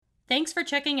Thanks for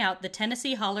checking out the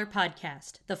Tennessee Holler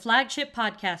Podcast, the flagship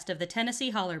podcast of the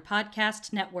Tennessee Holler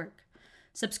Podcast Network.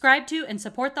 Subscribe to and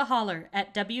support the Holler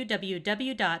at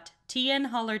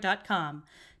www.tnholler.com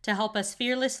to help us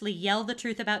fearlessly yell the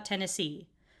truth about Tennessee.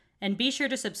 And be sure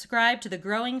to subscribe to the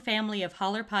growing family of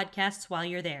Holler podcasts while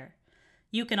you're there.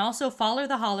 You can also follow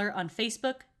the Holler on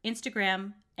Facebook,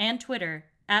 Instagram, and Twitter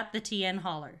at the TN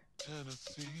Holler.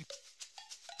 Tennessee,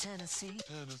 Tennessee,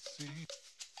 Tennessee,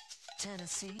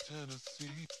 Tennessee, Tennessee,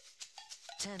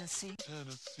 Tennessee,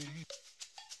 Tennessee,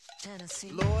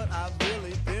 Tennessee. Lord, I've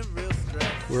really been real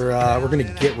stressed. We're gonna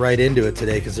get right into it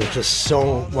today because there's just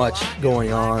so much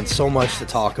going on, so much to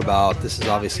talk about. This is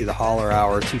obviously the Holler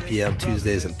Hour, 2 p.m.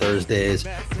 Tuesdays and Thursdays.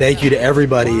 Thank you to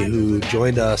everybody who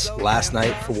joined us last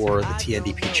night for the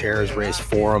TNDP Chairs Race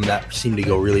Forum. That seemed to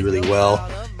go really, really well.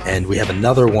 And we have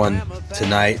another one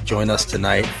tonight. Join us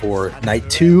tonight for night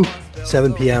 2,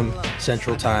 7 p.m.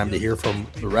 Central Time, to hear from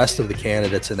the rest of the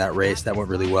candidates in that race. That went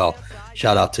really well.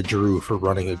 Shout out to Drew for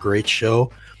running a great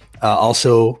show.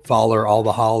 Also, follow all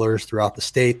the hollers throughout the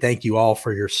state. Thank you all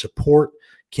for your support.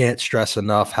 Can't stress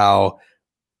enough how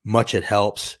much it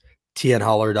helps.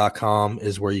 tnholler.com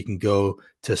is where you can go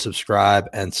to subscribe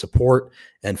and support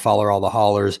and follow all the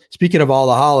hollers. Speaking of all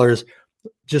the hollers,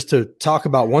 just to talk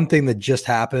about one thing that just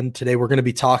happened today, we're going to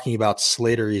be talking about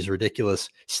Slattery's ridiculous,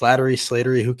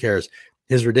 Slattery, who cares?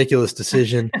 His ridiculous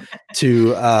decision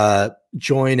to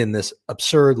join in this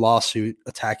absurd lawsuit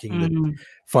attacking the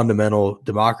fundamental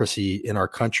democracy in our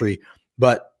country.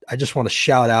 But I just want to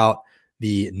shout out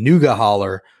the Nuga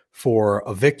Holler for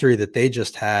a victory that they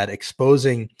just had,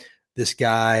 exposing this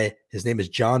guy. His name is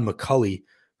John McCulley,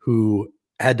 who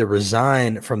had to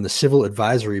resign from the civil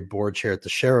advisory board chair at the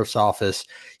sheriff's office.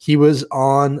 He was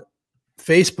on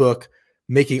Facebook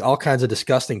making all kinds of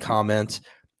disgusting comments.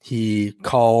 He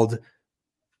called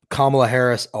Kamala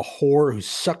Harris a whore who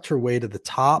sucked her way to the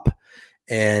top.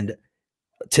 And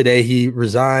today he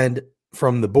resigned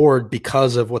from the board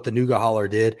because of what the Nuga Holler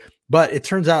did. But it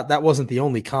turns out that wasn't the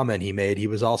only comment he made. He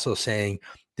was also saying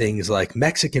things like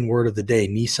Mexican word of the day,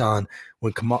 Nissan.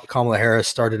 When Kamala Harris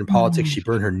started in politics, she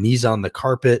burned her knees on the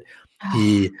carpet.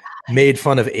 He made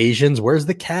fun of Asians. Where's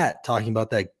the cat? Talking about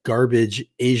that garbage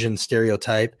Asian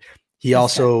stereotype. He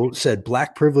also said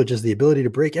black privilege is the ability to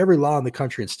break every law in the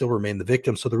country and still remain the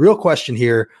victim. So the real question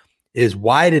here is,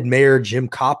 why did Mayor Jim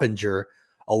Coppinger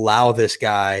allow this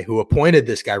guy who reappointed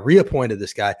this guy,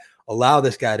 allow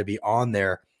this guy to be on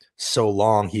there so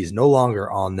long? He's no longer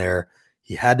on there.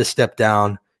 He had to step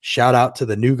down. Shout out to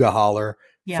the Nuga Holler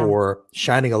for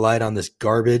shining a light on this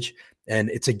garbage.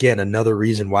 And it's, again, another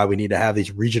reason why we need to have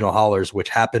these regional hollers, which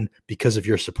happened because of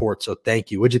your support. So thank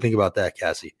you. What'd you think about that,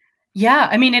 Cassie? Yeah,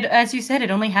 I mean, as you said,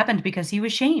 it only happened because he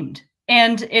was shamed.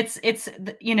 And it's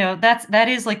that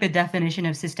is like the definition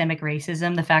of systemic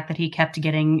racism. The fact that he kept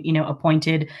getting,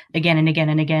 appointed again and again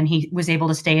and again. He was able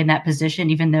to stay in that position,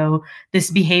 even though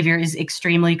this behavior is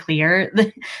extremely clear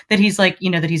that he's that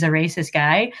he's a racist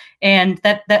guy. And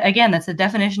that again, that's the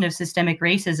definition of systemic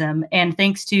racism. And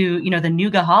thanks to, the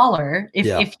Nuga Holler,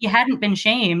 if he hadn't been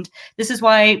shamed, this is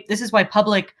why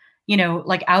public,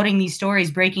 outing these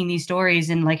stories, breaking these stories,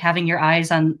 and having your eyes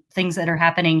on things that are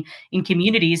happening in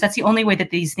communities. That's the only way that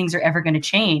these things are ever going to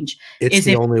change. It's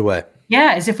the only way.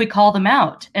 Yeah, is if we call them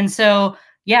out. And so,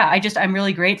 I'm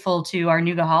really grateful to our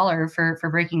Nuga Holler for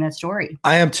breaking that story.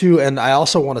 I am too. And I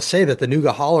also want to say that the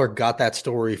Nuga Holler got that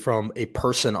story from a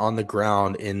person on the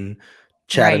ground in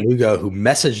Chattanooga who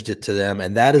messaged it to them.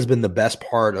 And that has been the best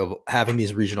part of having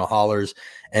these regional hollers.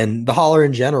 And the holler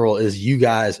in general is you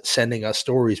guys sending us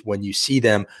stories when you see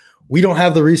them. We don't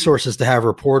have the resources to have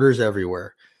reporters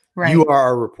everywhere. Right. You are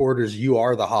our reporters. You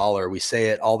are the holler. We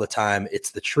say it all the time.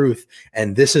 It's the truth.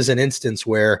 And this is an instance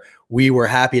where we were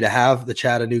happy to have the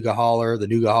Chattanooga Holler, the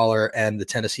Nuga Holler, and the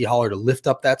Tennessee Holler to lift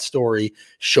up that story,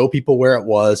 show people where it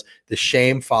was. The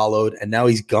shame followed, and now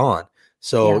he's gone.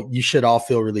 So you should all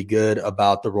feel really good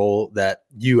about the role that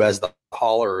you as the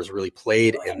hollers really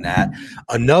played in that.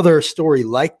 Another story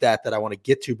like that I want to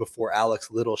get to before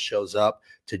Alex Little shows up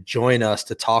to join us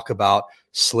to talk about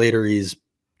Slattery's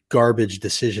garbage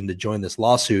decision to join this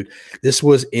lawsuit. This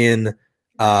was in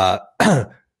Tullahoma.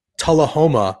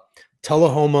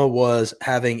 Tullahoma was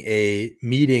having a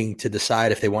meeting to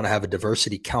decide if they want to have a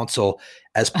diversity council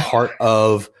as part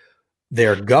of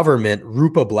their government.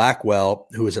 Rupa Blackwell,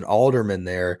 who is an alderman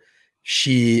there,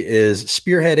 she is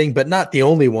spearheading, but not the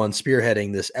only one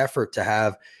spearheading this effort to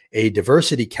have a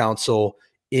diversity council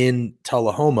in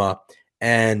Tullahoma.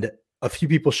 And a few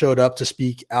people showed up to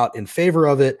speak out in favor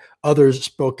of it. Others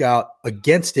spoke out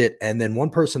against it. And then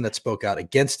one person that spoke out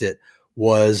against it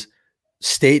was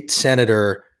State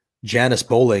Senator Janice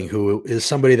Bowling, who is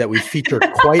somebody that we feature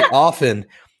quite often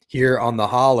here on the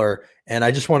Holler. And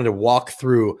I just wanted to walk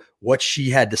through what she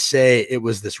had to say. It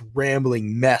was this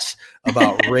rambling mess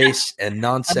about race and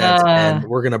nonsense. And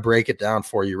we're going to break it down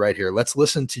for you right here. Let's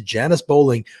listen to Janice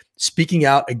Bowling speaking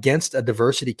out against a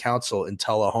diversity council in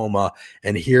Tullahoma.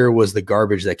 And here was the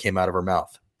garbage that came out of her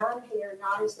mouth. I'm here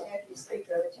not as the Deputy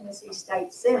Speaker of the Tennessee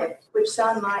State Senate, which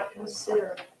some might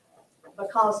consider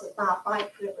because of my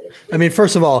white privilege. I mean,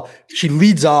 first of all, she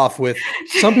leads off with,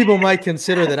 some people might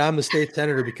consider that I'm the state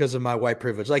senator because of my white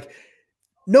privilege. Like,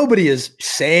 nobody is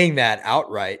saying that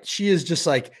outright. She is just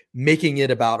like making it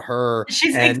about her.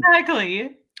 She's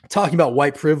exactly talking about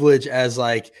white privilege as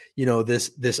like, you know,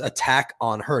 this attack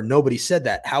on her. Nobody said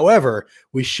that. However,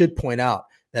 we should point out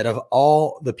that of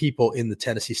all the people in the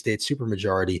Tennessee State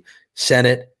supermajority,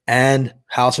 Senate and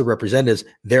House of Representatives,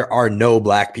 there are no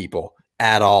black people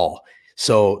at all.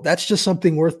 So that's just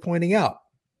something worth pointing out.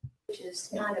 Which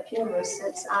is kind of humorous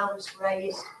since I was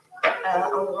raised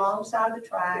on the wrong side of the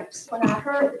tracks. When I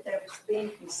heard that there was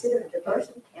being considered a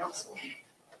diversity council,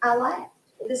 I laughed.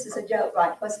 This is a joke,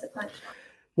 right? What's the punchline?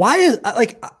 Why is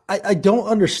like I don't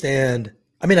understand.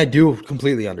 I mean, I do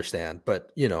completely understand,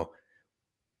 but you know,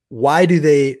 why do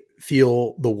they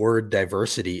feel the word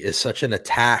diversity is such an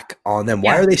attack on them?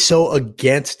 Why are they so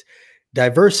against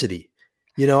diversity?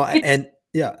 You know,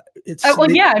 it's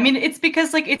I mean, it's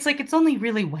because it's only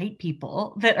really white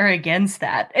people that are against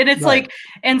that, and it's right.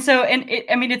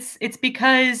 It's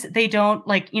because they don't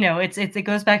it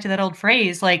goes back to that old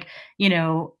phrase,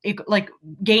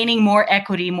 gaining more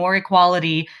equity, more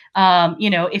equality.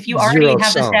 If you already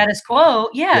have the status quo,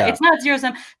 it's not zero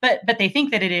sum, but they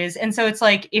think that it is, and so it's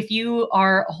like if you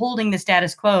are holding the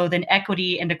status quo, then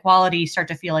equity and equality start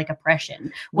to feel like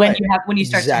oppression when you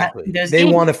start to have those. They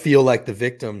want to feel like the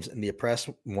victims and the oppressed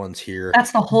ones here.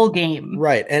 That's the whole game,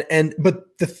 right?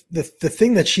 But the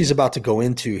thing that she's about to go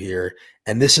into here,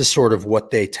 and this is sort of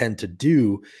what they tend to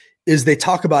do, is they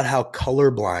talk about how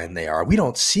colorblind they are. We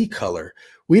don't see color.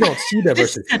 We don't see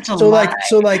diversity. So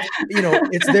you know,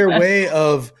 it's their way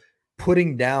of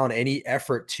putting down any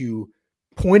effort to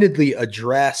pointedly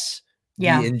address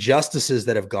the injustices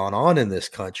that have gone on in this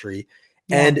country.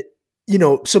 And, you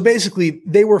know, so basically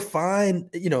they were fine.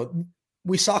 You know,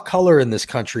 we saw color in this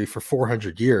country for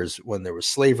 400 years when there was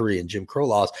slavery and Jim Crow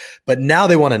laws, but now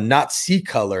they want to not see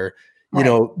color. You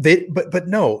know, but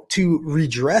no, to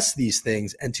redress these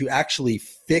things and to actually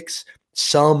fix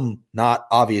some, not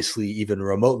obviously even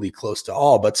remotely close to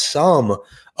all, but some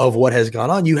of what has gone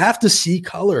on, you have to see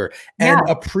color and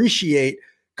appreciate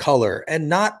color and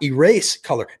not erase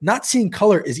color. Not seeing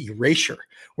color is erasure.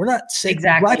 We're not saying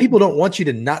black people don't want you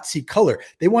to not see color.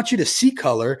 They want you to see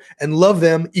color and love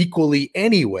them equally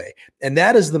anyway. And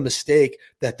that is the mistake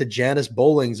that the Janice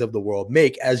Bowlings of the world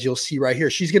make, as you'll see right here.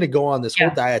 She's going to go on this whole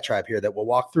diatribe here that we'll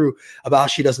walk through about how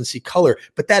she doesn't see color,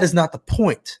 but that is not the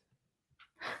point.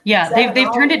 Yeah,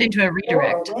 they've turned it into a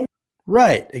redirect.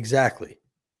 Right, exactly.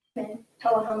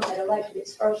 Tullahoma had elected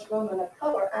its first woman of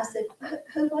color. I said,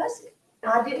 who was it?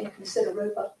 I didn't consider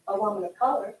Rupa a woman of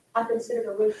color. I considered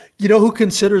her Rupa. You know who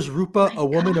considers Rupa a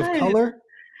woman of color?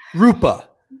 Rupa.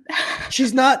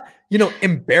 She's not, you know,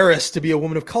 embarrassed to be a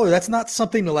woman of color. That's not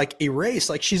something to like erase.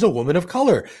 Like, she's a woman of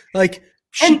color. Like,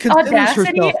 she considers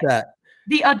herself that.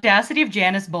 The audacity of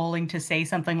Janice Bowling to say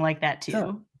something like that too.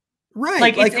 Yeah. Right.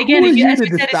 Like who are you to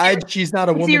decide she's not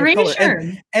a woman of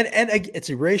color? And it's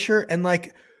erasure. And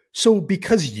like, so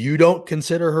because you don't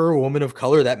consider her a woman of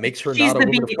color, that makes her not a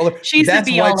woman of color. That's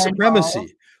white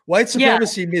supremacy. White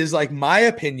supremacy is like my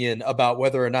opinion about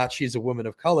whether or not she's a woman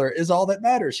of color is all that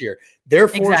matters here.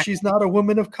 Therefore, she's not a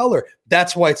woman of color.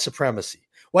 That's white supremacy.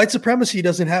 White supremacy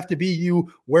doesn't have to be you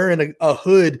wearing a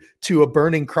hood to a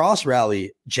Burning Cross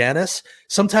rally, Janice.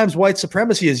 Sometimes white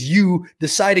supremacy is you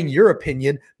deciding your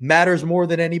opinion matters more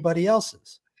than anybody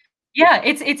else's. Yeah,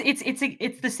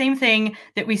 it's the same thing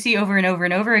that we see over and over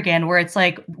and over again, where it's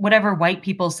like whatever white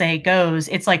people say goes.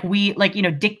 It's like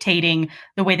dictating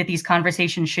the way that these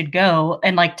conversations should go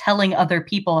and like telling other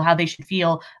people how they should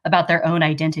feel about their own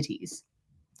identities.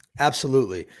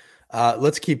 Absolutely.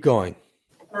 Let's keep going.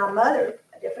 My mother,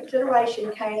 a different generation,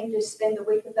 came to spend the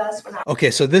week with us.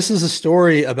 Okay, so this is a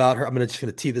story about her. I'm just going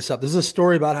to tee this up. This is a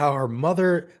story about how her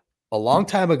mother, a long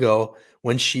time ago,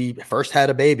 when she first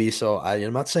had a baby, so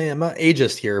I'm not saying I'm not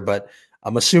ageist here, but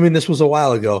I'm assuming this was a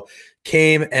while ago,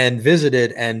 came and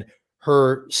visited, and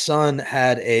her son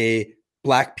had a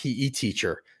black PE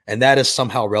teacher, and that is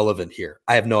somehow relevant here.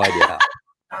 I have no idea how.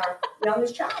 Our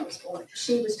youngest child was born.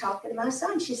 She was talking to my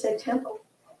son. She said, Temple,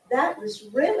 that was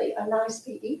really a nice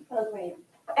PE program.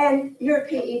 And your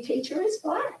PE teacher is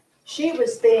black. She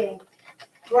was being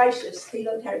gracious. He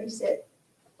looked at her and he said,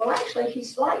 well, actually,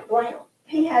 he's light brown.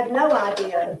 He had no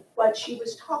idea what she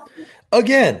was talking about.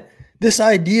 Again, this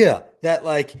idea that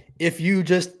like if you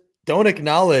just don't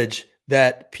acknowledge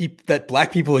that that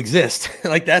Black people exist,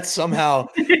 like that's somehow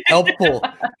helpful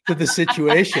to the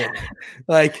situation.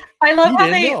 Like I love how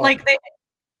they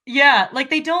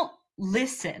don't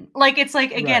listen. Like it's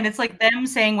like, again, it's like them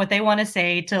saying what they want to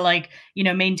say to like, you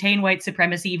know, maintain white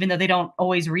supremacy, even though they don't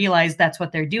always realize that's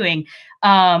what they're doing.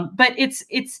 But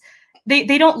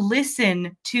they don't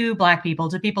listen to Black people,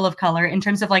 to people of color, in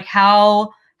terms of like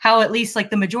how at least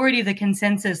like the majority of the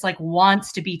consensus like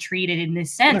wants to be treated in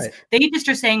this sense. Right. They just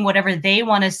are saying whatever they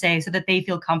want to say so that they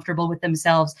feel comfortable with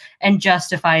themselves and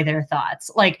justify their thoughts.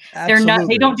 Like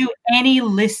they don't do any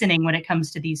listening when it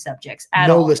comes to these subjects at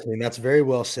all. No listening. That's very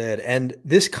well said. And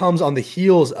this comes on the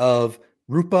heels of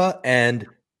Rupa and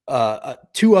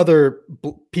two other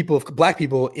Black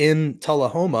people in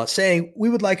Tullahoma saying, we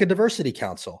would like a diversity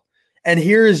council. And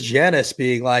here is Janice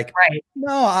being like,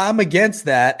 no, I'm against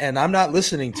that. And I'm not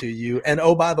listening to you. And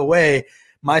oh, by the way,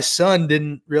 my son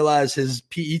didn't realize his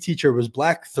PE teacher was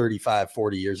Black 35,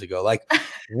 40 years ago. Like,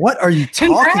 what are you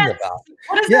talking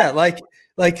about?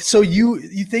 Like, so you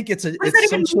think it's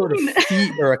some sort of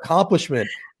feat or accomplishment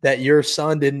that your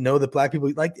son didn't know that Black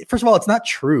people, like, first of all, it's not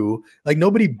true. Like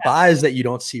nobody buys that you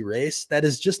don't see race. That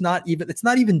is just it's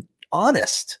not even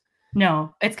honest.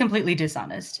 No, it's completely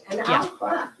dishonest. And I'll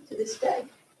cry to this day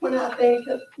when I think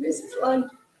of Mrs. Lund.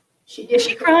 She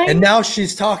cried. And now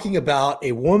she's talking about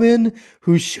a woman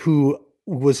who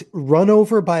was run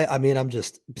over by, I mean, I'm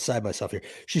just beside myself here.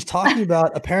 She's talking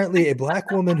about apparently a Black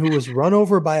woman who was run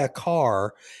over by a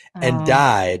car and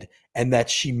died, and that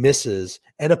she misses.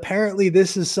 And apparently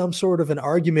this is some sort of an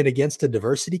argument against a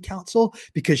diversity council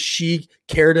because she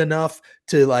cared enough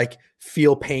to like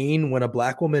feel pain when a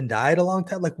Black woman died a long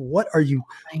time. Like, what are you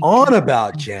on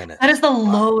about, Janet? That is the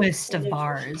lowest of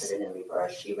bars.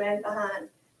 She ran behind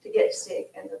to get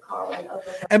sick and the car went over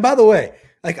her. And by the way,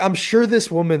 like, I'm sure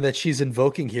this woman that she's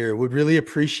invoking here would really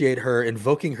appreciate her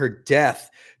invoking her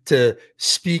death to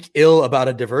speak ill about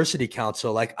a diversity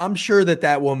council. Like, I'm sure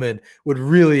that woman would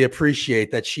really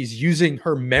appreciate that she's using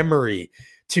her memory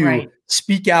to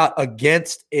speak out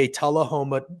against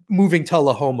moving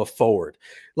Tullahoma forward.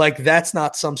 Like, that's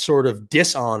not some sort of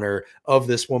dishonor of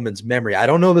this woman's memory. I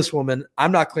don't know this woman.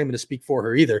 I'm not claiming to speak for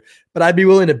her either, but I'd be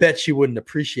willing to bet she wouldn't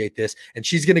appreciate this. And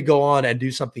she's going to go on and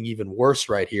do something even worse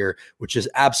right here, which is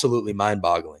absolutely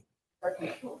mind-boggling.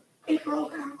 It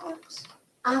broke our hearts.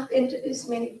 I've been to this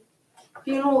many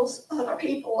funerals of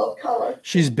people of color.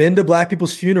 She's been to Black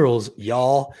people's funerals,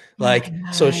 y'all. Like,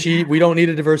 so we don't need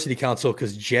a diversity council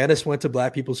because Janice went to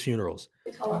Black people's funerals.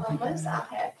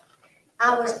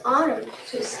 I was honored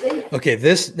to see. Okay,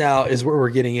 this now is where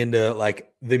we're getting into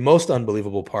like the most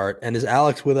unbelievable part. And is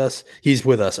Alex with us? He's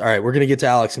with us. All right, we're going to get to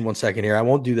Alex in 1 second here. I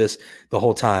won't do this the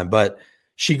whole time, but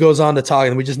she goes on to talk,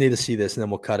 and we just need to see this and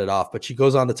then we'll cut it off. But she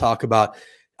goes on to talk about,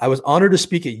 I was honored to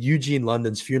speak at Eugene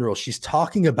London's funeral. She's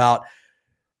talking about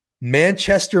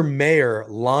Manchester Mayor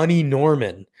Lonnie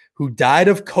Norman, who died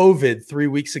of COVID 3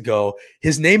 weeks ago.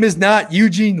 His name is not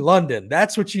Eugene London.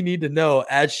 That's what you need to know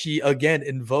as she again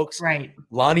invokes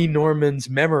Lonnie Norman's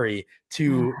memory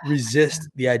to resist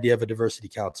the idea of a diversity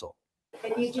council.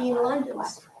 At Eugene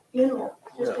London's funeral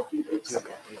just a few weeks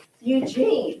ago.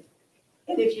 Eugene.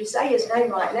 And if you say his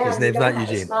name right now, his name's not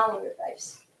Eugene. A smile on your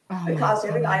face. Because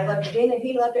everybody loved Eugene and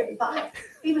he loved everybody.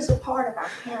 He was a part of our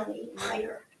county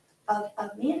mayor.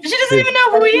 She doesn't even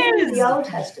know who he is. The Old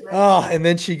Testament. Oh, and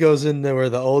then she goes into where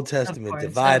the Old Testament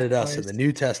divided us and the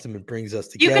New Testament brings us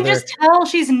together. You can just tell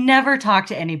she's never talked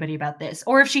to anybody about this.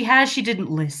 Or if she has, she didn't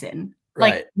listen.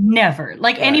 Like never.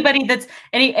 Like anybody that's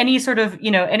any sort of,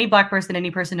 you know, any Black person,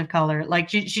 any person of color, like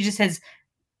she just has,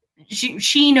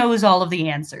 she knows all of the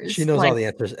answers. She knows all the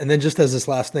answers. And then just as this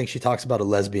last thing, she talks about a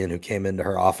lesbian who came into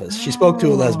her office. She spoke to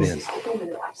a lesbian.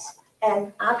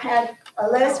 And I've had a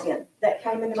lesbian that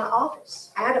came into my office,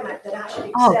 adamant that I should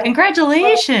accept. Oh,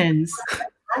 congratulations.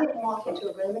 I didn't walk into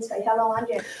a room and say, hello, I'm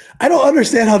Jen. I don't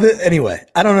understand how this, anyway,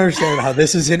 I don't understand how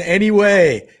this is in any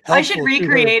way helpful. I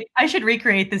should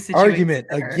recreate this situation. Argument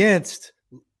against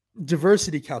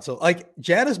diversity council. Like,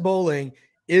 Janice Bowling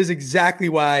is exactly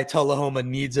why Tullahoma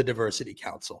needs a diversity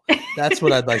council. That's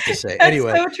what I'd like to say.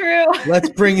 Anyway, so true. Let's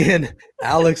bring in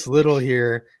Alex Little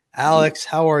here. Alex,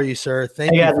 how are you, sir?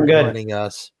 Thank you for joining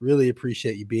us. Really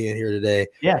appreciate you being here today.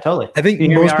 Yeah, totally. I think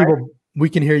most people, we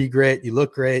can hear you great. You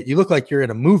look great. You look like you're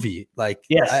in a movie. Like,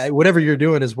 whatever you're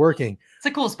doing is working. It's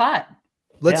a cool spot.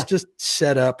 Let's just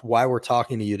set up why we're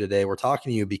talking to you today. We're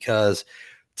talking to you because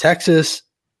Texas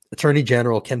Attorney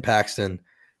General Ken Paxton,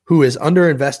 who is under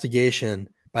investigation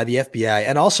by the FBI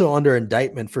and also under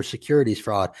indictment for securities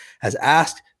fraud, has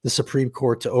asked the Supreme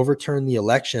Court to overturn the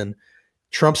election.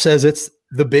 Trump says it's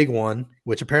the big one,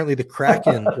 which apparently the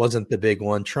Kraken wasn't the big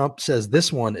one. Trump says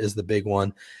this one is the big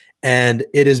one. And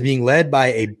it is being led by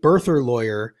a birther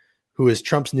lawyer who is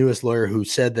Trump's newest lawyer, who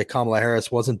said that Kamala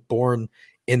Harris wasn't born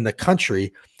in the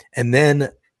country. And then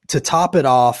to top it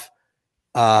off,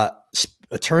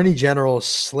 Attorney General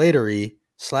Slattery,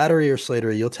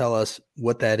 you'll tell us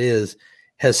what that is,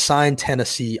 has signed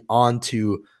Tennessee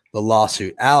onto the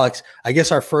lawsuit. Alex, I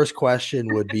guess our first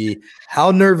question would be,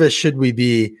 how nervous should we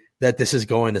be that this is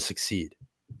going to succeed?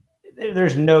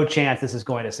 There's no chance this is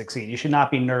going to succeed. You should not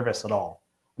be nervous at all.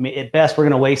 I mean, at best, we're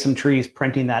going to waste some trees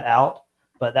printing that out,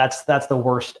 but that's the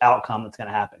worst outcome that's going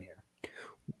to happen here.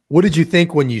 What did you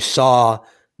think when you saw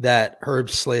that Herb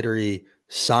Slattery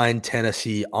signed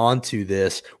Tennessee onto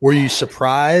this? Were you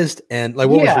surprised? And what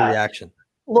was your reaction?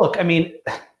 Look, I mean,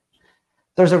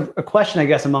 there's a question, I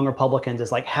guess, among Republicans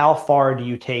is how far do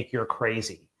you take your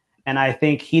crazy? And I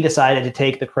think he decided to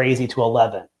take the crazy to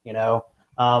 11,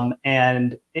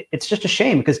 and it's just a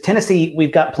shame because Tennessee,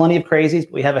 we've got plenty of crazies,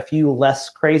 but we have a few less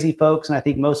crazy folks. And I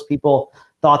think most people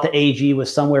thought the AG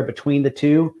was somewhere between the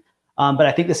two. But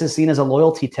I think this is seen as a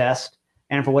loyalty test.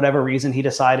 And for whatever reason, he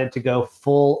decided to go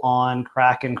full on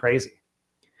crack and crazy.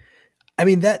 I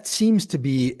mean, that seems to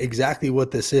be exactly what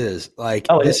this is.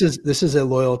 This is a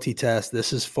loyalty test.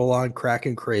 This is full on crack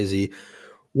and crazy.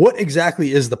 What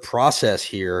exactly is the process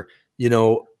here?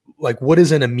 What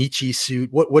is an Amici suit?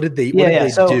 What did they do?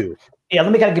 Yeah,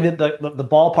 let me kind of give you the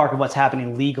ballpark of what's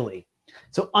happening legally.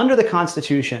 So under the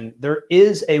Constitution, there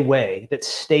is a way that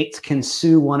states can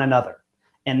sue one another.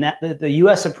 And that the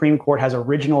U.S. Supreme Court has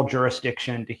original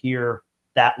jurisdiction to hear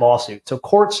that lawsuit. So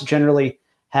courts generally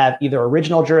have either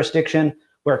original jurisdiction,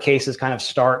 where cases kind of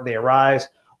start, they arise,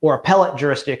 or appellate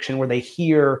jurisdiction, where they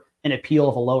hear an appeal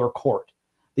of a lower court.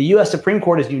 The U.S. Supreme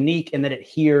Court is unique in that it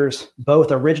hears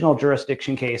both original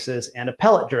jurisdiction cases and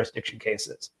appellate jurisdiction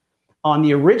cases. On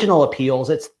the original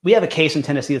appeals, we have a case in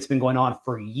Tennessee that's been going on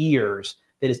for years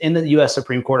that is in the U.S.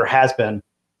 Supreme Court, or has been,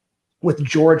 with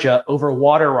Georgia over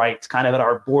water rights kind of at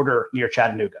our border near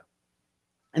Chattanooga.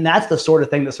 And that's the sort of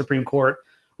thing the Supreme Court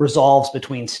resolves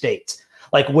between states.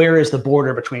 Where is the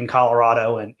border between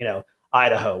Colorado and,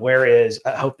 Idaho? Where is,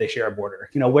 I hope they share a border,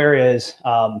 where is,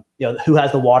 who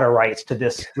has the water rights to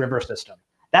this river system?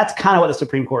 That's kind of what the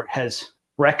Supreme Court has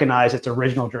recognized its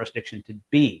original jurisdiction to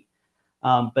be.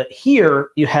 But here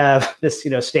you have this,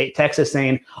 state, Texas,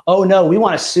 saying, oh no, we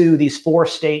want to sue these 4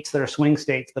 states that are swing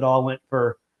states that all went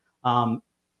for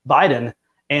Biden,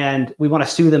 and we want to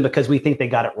sue them because we think they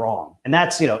got it wrong. And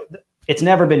that's, it's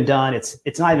never been done.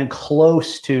 It's not even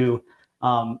close to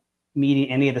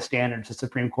meeting any of the standards the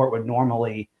Supreme Court would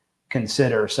normally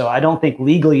consider. So I don't think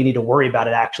legally you need to worry about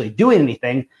it actually doing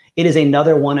anything. It is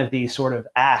another one of these sort of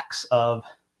acts of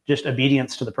just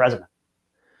obedience to the president.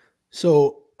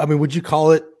 So, I mean, would you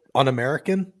call it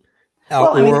un-American?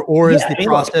 The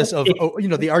process of,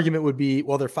 the argument would be,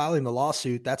 well, they're filing the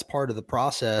lawsuit. That's part of the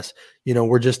process.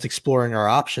 We're just exploring our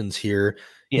options here.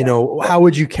 Yeah. How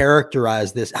would you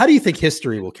characterize this? How do you think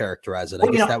history will characterize it?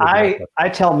 I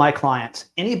tell my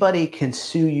clients, anybody can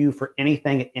sue you for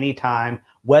anything at any time,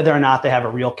 whether or not they have a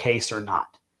real case or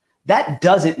not. That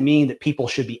doesn't mean that people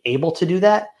should be able to do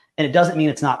that. And it doesn't mean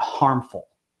it's not harmful.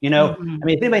 Mm-hmm. I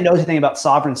mean, if anybody knows anything about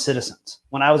sovereign citizens,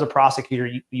 when I was a prosecutor,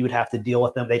 you would have to deal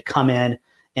with them. They'd come in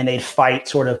and they'd fight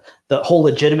sort of the whole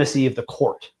legitimacy of the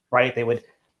court, right? They would,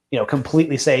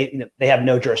 completely say, they have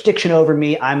no jurisdiction over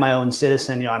me. I'm my own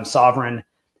citizen. I'm sovereign.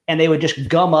 And they would just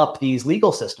gum up these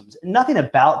legal systems. And nothing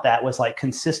about that was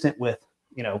consistent with,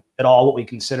 at all what we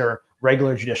consider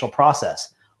regular judicial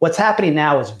process. What's happening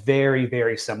now is very,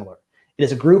 very similar. It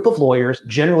is a group of lawyers,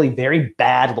 generally very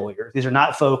bad lawyers. These are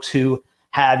not folks who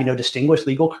have, distinguished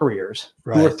legal careers,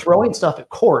 right, who are throwing stuff at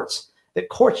courts that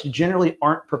courts generally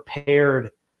aren't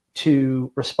prepared to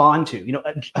respond to.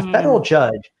 A federal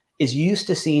judge is used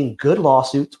to seeing good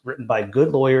lawsuits written by good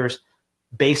lawyers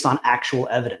based on actual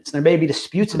evidence. There may be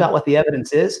disputes about what the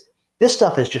evidence is. This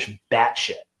stuff is just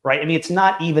batshit, right? I mean, it's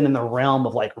not even in the realm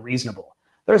of reasonable.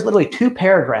 There's literally 2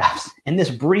 paragraphs in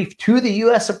this brief to the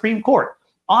U.S. Supreme Court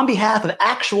on behalf of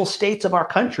actual states of our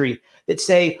country that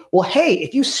say, well, hey,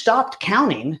 if you stopped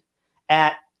counting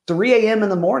at 3 a.m. in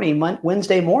the morning,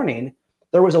 Wednesday morning,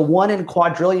 there was a 1 in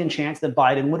quadrillion chance that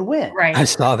Biden would win. Right. I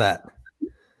saw that.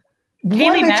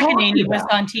 Kayleigh McEnany was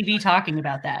on TV talking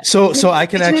about that. So I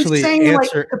can actually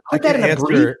answer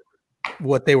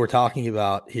what they were talking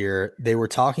about here. They were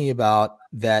talking about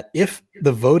that if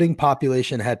the voting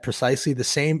population had precisely the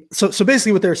same. So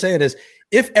basically what they're saying is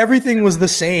if everything was the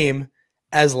same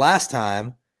as last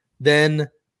time, then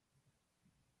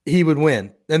he would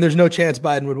win, and there's no chance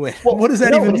Biden would win. Well, what does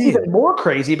that even mean? It's even more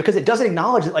crazy because it doesn't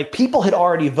acknowledge that like people had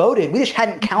already voted. We just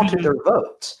hadn't counted their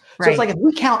votes. So it's like if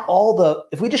we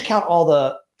just count all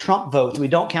the Trump votes, we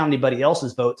don't count anybody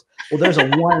else's votes. Well, there's a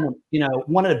 1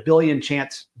 in a billion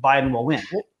chance Biden will win.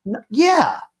 Well,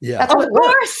 yeah. That's of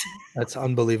course. That's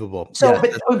unbelievable. So,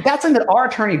 but that's something that our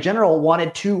attorney general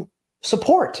wanted to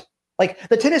support. Like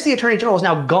the Tennessee Attorney General has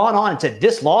now gone on and said,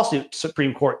 this lawsuit,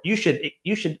 Supreme Court, you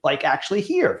should like actually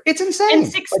hear. It's insane.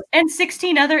 And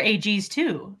 16 other AGs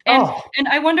too. And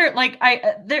I wonder, like,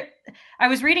 I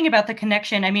was reading about the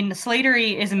connection. I mean,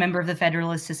 Slattery is a member of the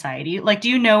Federalist Society. Like, do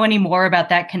you know any more about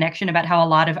that connection, about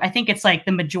how I think it's like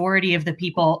the majority of the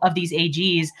people of these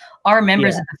AGs are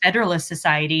members of the Federalist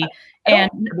Society.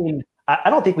 I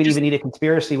don't think we'd even need a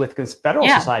conspiracy with Federal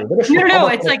Society. No.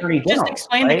 It's like, just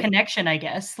explain the connection, I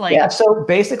guess. Like, so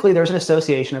basically there's an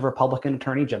association of Republican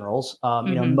attorney generals.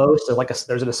 Most of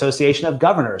there's an association of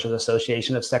governors, there's an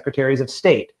association of secretaries of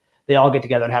state. They all get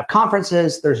together and have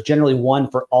conferences. There's generally one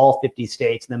for all 50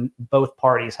 states. And then both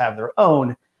parties have their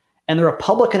own. And the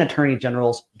Republican attorney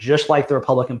generals, just like the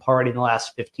Republican Party in the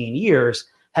last 15 years,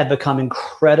 have become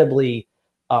incredibly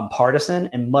partisan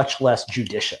and much less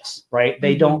judicious, right?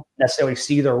 They don't necessarily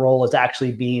see their role as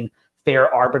actually being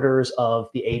fair arbiters of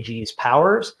the AG's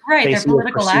powers. Right, they they're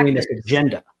political pursuing actors. this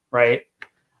agenda, right?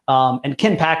 And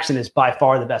Ken Paxton is by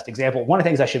far the best example. One of the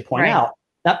things I should point out,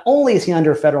 not only is he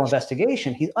under federal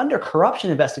investigation, he's under corruption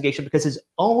investigation because his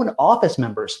own office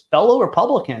members, fellow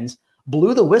Republicans,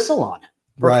 blew the whistle on him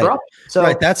for corruption.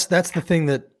 So that's the thing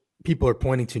that people are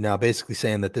pointing to now, basically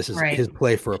saying that this is his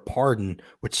play for a pardon,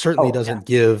 which certainly doesn't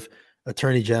give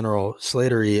Attorney General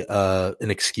Slattery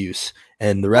an excuse.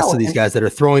 And the rest of these guys that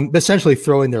are essentially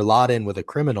throwing their lot in with a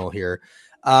criminal here.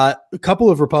 A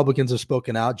couple of Republicans have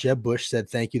spoken out. Jeb Bush said,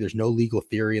 thank you. There's no legal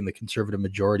theory, and the conservative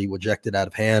majority will reject it out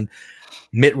of hand.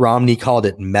 Mitt Romney called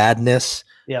it madness.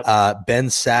 Ben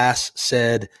Sass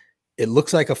said, it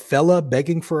looks like a fella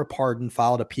begging for a pardon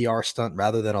filed a PR stunt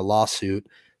rather than a lawsuit.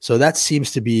 So that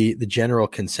seems to be the general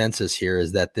consensus here,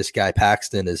 is that this guy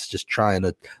Paxton is just trying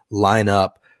to line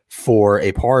up for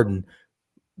a pardon.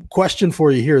 Question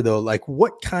for you here, though, like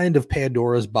what kind of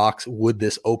Pandora's box would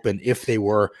this open if they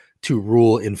were to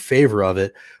rule in favor of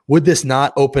it? Would this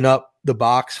not open up the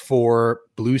box for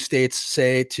blue states,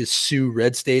 say, to sue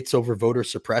red states over voter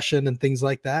suppression and things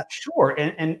like that? Sure.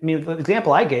 And I mean, the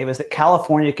example I gave is that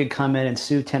California could come in and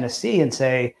sue Tennessee and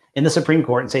say, in the Supreme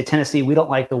Court, and say, Tennessee, we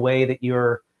don't like the way that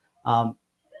you're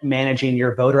managing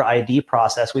your voter ID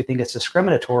process. We think it's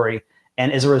discriminatory.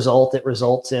 And as a result, it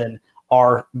results in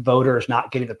our voters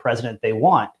not getting the president they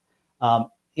want.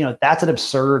 That's an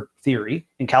absurd theory.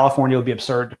 In California, it would be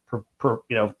absurd to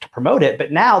promote it.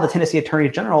 But now the Tennessee Attorney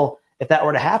General, if that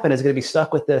were to happen, is going to be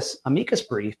stuck with this amicus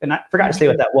brief. And I forgot to say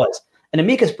what that was. An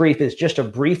amicus brief is just a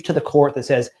brief to the court that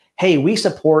says, hey, we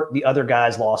support the other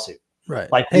guy's lawsuit.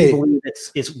 Right. Like, we believe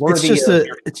it's worthy.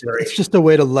 It's just a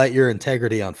way to light your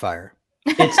integrity on fire.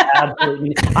 It's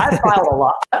absolutely. I've filed a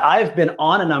lot. I've been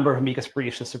on a number of amicus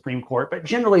briefs to the Supreme Court, but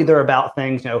generally they're about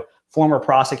things, former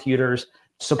prosecutors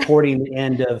supporting the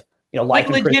end of, life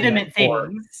like legitimate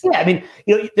things. Yeah, I mean,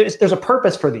 there's a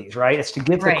purpose for these, right? It's to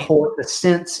give the court the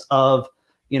sense of,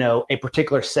 a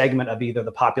particular segment of either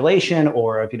the population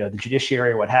or of, the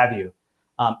judiciary or what have you.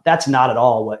 That's not at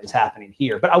all what is happening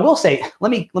here. But I will say, let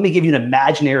me give you an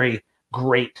imaginary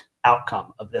great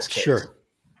outcome of this case. Sure.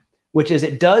 Which is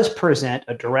it does present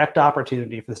a direct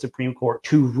opportunity for the Supreme Court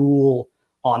to rule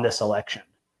on this election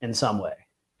in some way.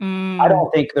 I don't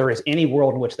think there is any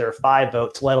world in which there are 5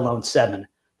 votes, let alone 7.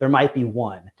 There might be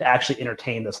 1 to actually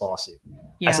entertain this lawsuit.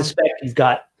 Yeah. I suspect you've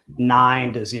got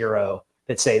 9-0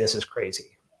 that say this is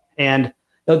crazy. And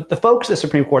the folks at the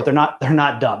Supreme Court, they're not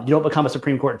dumb. You don't become a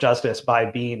Supreme Court justice by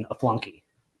being a flunky.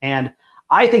 And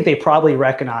I think they probably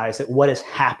recognize that what has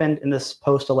happened in this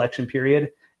post-election period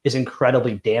is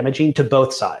incredibly damaging to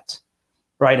both sides,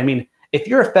 right? I mean, if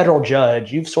you're a federal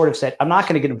judge, you've sort of said, I'm not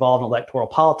going to get involved in electoral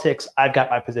politics. I've got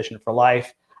my position for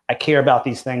life. I care about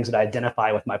these things that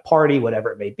identify with my party,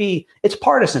 whatever it may be. It's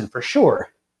partisan for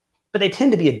sure, but they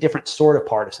tend to be a different sort of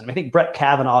partisan. I think Brett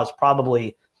Kavanaugh is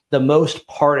probably the most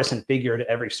partisan figure to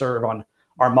ever serve on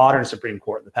our modern Supreme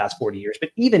Court in the past 40 years.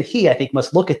 But even he, I think,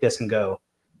 must look at this and go,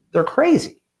 they're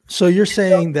crazy. So you're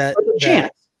saying that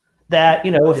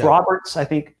if Roberts, I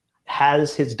think,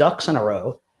 has his ducks in a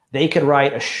row, they could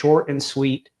write a short and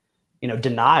sweet,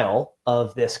 denial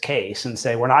of this case and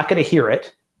say, we're not going to hear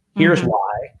it. Here's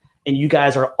why. And you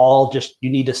guys are all you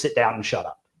need to sit down and shut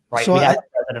up. Right. So we have a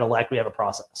president-elect. We have a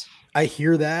process. I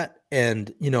hear that.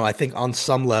 And, I think on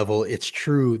some level, it's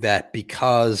true that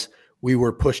because we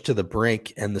were pushed to the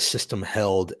brink and the system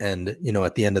held, and, you know,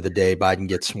 at the end of the day, Biden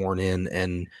gets sworn in,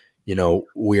 and, you know,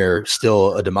 we're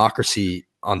still a democracy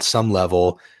on some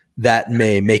level, that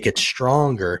may make it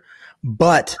stronger.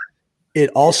 But it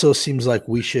also seems like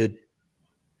we should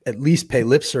at least pay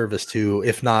lip service to,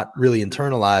 if not really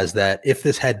internalize, that if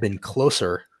this had been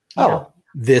closer,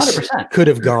 this 100%. could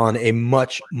have gone a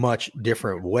much, much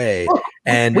different way.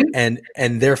 And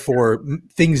therefore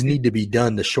things need to be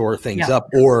done to shore things up,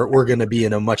 or we're going to be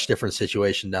in a much different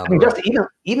situation down the road. Just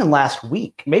even last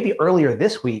week, maybe earlier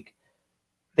this week,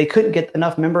 they couldn't get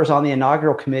enough members on the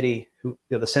inaugural committee,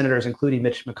 the senators, including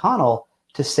Mitch McConnell,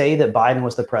 to say that Biden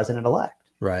was the president-elect.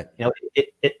 Right. You know,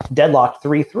 it deadlocked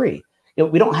 3-3. You know,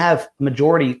 we don't have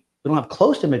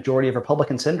close to a majority of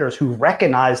Republican senators who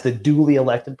recognize the duly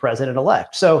elected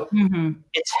president-elect. So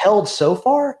it's held so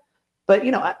far, but,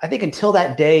 you know, I think until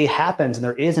that day happens and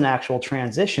there is an actual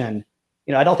transition,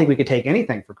 you know, I don't think we could take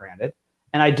anything for granted.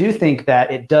 And I do think that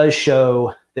it does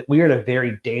show that we are in a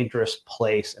very dangerous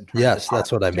place. Yes,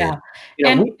 that's what I mean.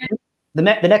 You know, the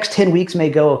next 10 weeks may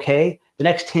go okay. The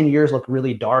next 10 years look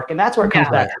really dark. And that's where it comes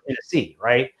back to Tennessee,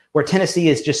 right? Where Tennessee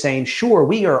is just saying, sure,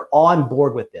 we are on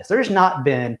board with this. There's not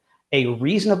been a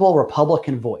reasonable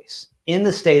Republican voice in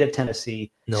the state of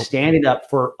Tennessee standing up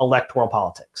for electoral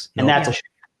politics. And that's a shame.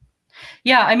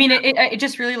 Yeah, I mean, it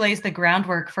just really lays the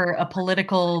groundwork for a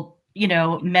political, you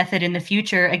know, method in the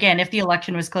future. Again, if the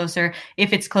election was closer,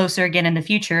 if it's closer again in the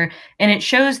future, and it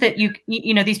shows that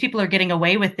you know, these people are getting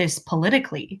away with this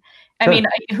politically. I mean,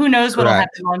 who knows what will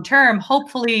happen long term?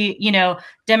 Hopefully, you know,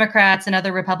 Democrats and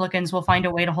other Republicans will find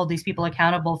a way to hold these people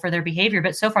accountable for their behavior.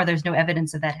 But so far, there's no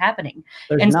evidence of that happening.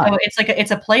 So it's like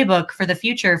it's a playbook for the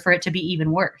future for it to be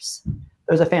even worse.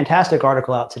 There's a fantastic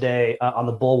article out today on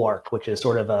the Bulwark, which is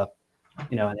sort of a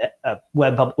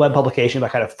web publication by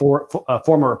kind of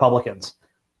former Republicans.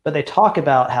 But they talk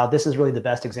about how this is really the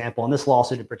best example, and this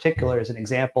lawsuit in particular is an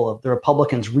example of the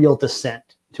Republicans' real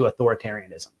descent to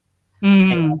authoritarianism.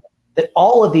 And that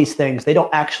all of these things, they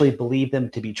don't actually believe them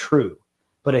to be true.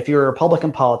 But if you're a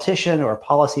Republican politician or a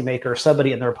policymaker,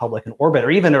 somebody in the Republican orbit, or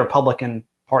even a Republican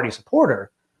Party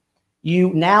supporter,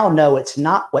 you now know it's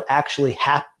not what actually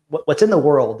what's in the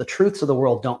world. The truths of the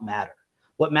world don't matter.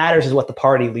 What matters is what the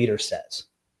party leader says,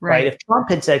 right? If Trump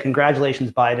had said,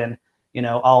 congratulations, Biden, you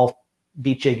know, I'll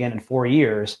beat you again in 4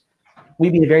 years,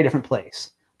 we'd be in a very different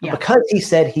place. But because he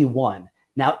said he won,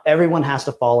 now everyone has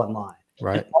to fall in line.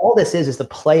 Right. And all this is the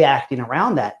play acting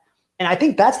around that. And I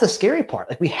think that's the scary part.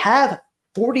 Like, we have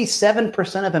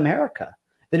 47% of America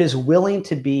that is willing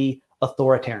to be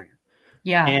authoritarian.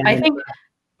 Yeah. And I think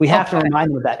we have to remind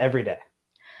them of that every day.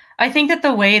 I think that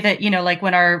the way that, you know, like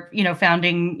when our, you know,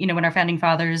 when our founding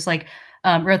fathers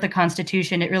wrote the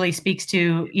Constitution, it really speaks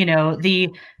to, you know,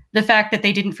 the fact that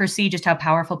they didn't foresee just how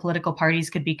powerful political parties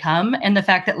could become. And the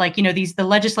fact that, like, you know, the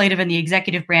legislative and the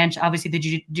executive branch, obviously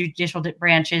the judicial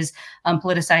branch is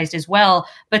politicized as well,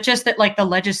 but just that, like, the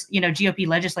GOP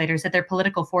legislators, that their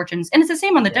political fortunes, and it's the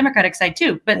same on the Democratic side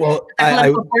too, but their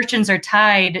political fortunes are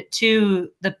tied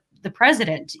to the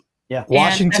president. Yeah.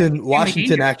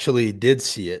 Washington actually did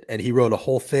see it, and he wrote a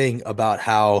whole thing about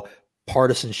how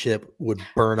partisanship would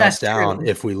burn us down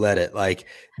if we let it. Like,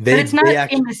 but it's not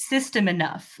in the system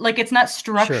enough. Like, it's not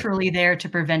structurally there to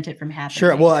prevent it from happening.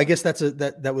 Sure. Well, I guess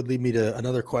that would lead me to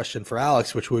another question for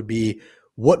Alex, which would be,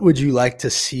 what would you like to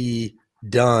see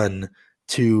done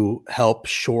to help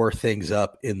shore things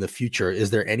up in the future?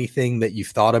 Is there anything that you've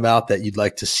thought about that you'd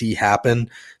like to see happen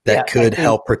that could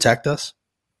help protect us?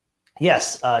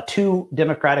 Yes. 2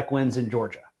 Democratic wins in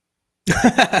Georgia.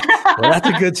 Well, that's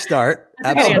a good start.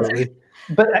 Absolutely.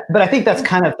 But I think that's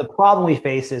kind of the problem we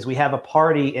face, is we have a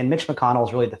party, and Mitch McConnell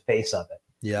is really the face of it.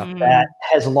 Yeah. That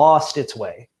has lost its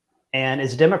way. And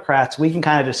as Democrats, we can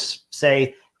kind of just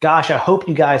say, gosh, I hope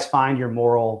you guys find your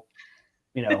moral,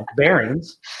 you know,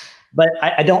 bearings. But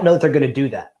I don't know that they're going to do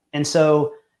that. And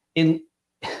so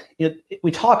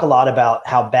we talk a lot about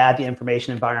how bad the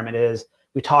information environment is.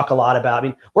 We talk a lot about, I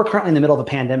mean, we're currently in the middle of a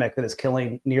pandemic that is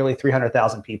killing nearly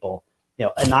 300,000 people, you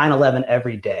know, a 9/11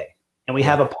 every day. And we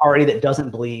have a party that doesn't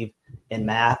believe in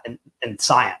math and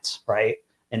science, right?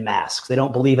 And masks. They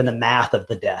don't believe in the math of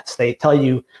the deaths. They tell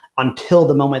you until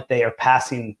the moment they are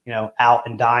passing, you know, out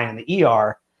and dying in the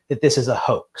ER, that this is a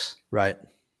hoax. Right.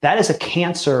 That is a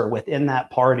cancer within that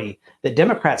party that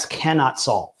Democrats cannot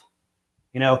solve.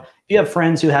 You know, if you have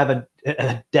friends who have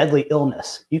a deadly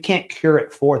illness, you can't cure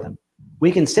it for them.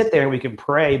 We can sit there and we can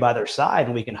pray by their side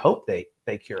and we can hope they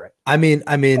cure it. I mean,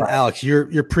 Alex,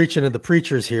 you're preaching to the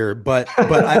preachers here, but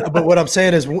what I'm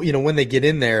saying is, you know, when they get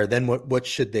in there, then what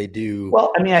should they do?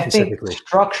 Well, I mean, I think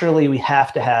structurally we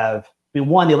have to have,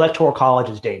 one, the Electoral College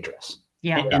is dangerous.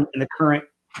 in the current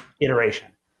iteration.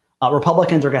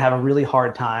 Republicans are going to have a really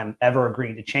hard time ever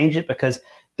agreeing to change it because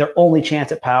their only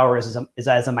chance at power is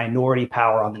as a minority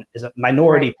party on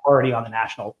the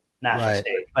national stage.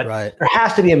 But there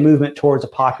has to be a movement towards a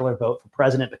popular vote for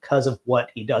president because of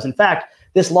what he does. In fact,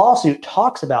 this lawsuit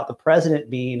talks about the president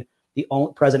being the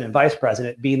only president and vice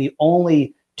president being the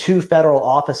only two federal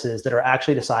offices that are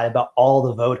actually decided by all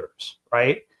the voters,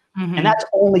 right? Mm-hmm. And that's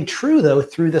only true, though,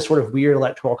 through this sort of weird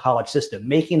electoral college system.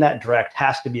 Making that direct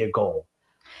has to be a goal.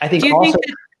 I think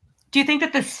do you think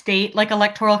that the state, like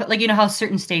electoral, like, you know how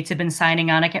certain states have been signing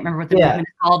on, I can't remember what the movement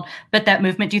is called, but that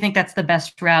movement, do you think that's the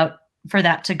best route for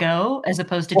that to go as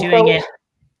opposed to doing it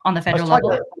on the federal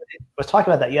level? I was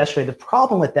talking about that yesterday. The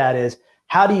problem with that is,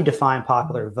 how do you define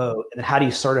popular vote, and then how do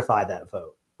you certify that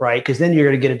vote, right? Because then you're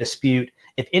going to get a dispute.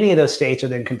 If any of those states are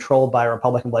then controlled by a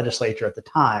Republican legislature at the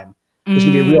time, there's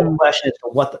going to be a real question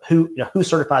as to who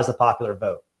certifies the popular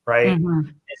vote, right? Mm-hmm.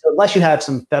 And so unless you have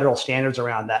some federal standards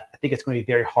around that, I think it's going to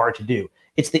be very hard to do.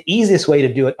 It's the easiest way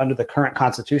to do it under the current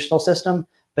constitutional system,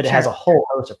 but it has a whole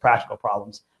host of practical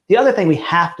problems. The other thing we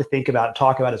have to think about and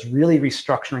talk about is really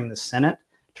restructuring the Senate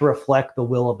to reflect the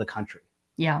will of the country.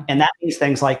 Yeah. And that means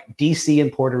things like DC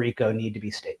and Puerto Rico need to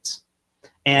be states.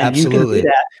 And you can do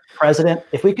that, President.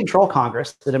 If we control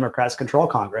Congress, the Democrats control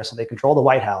Congress, and they control the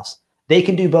White House, they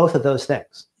can do both of those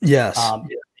things. Yes.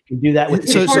 They can do that with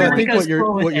so I think what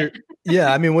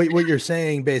you're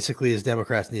saying basically is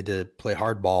Democrats need to play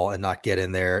hardball and not get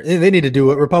in there. They need to do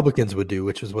what Republicans would do,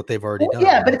 which is what they've already done.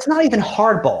 Yeah, but it's not even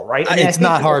hardball, right? I mean, it's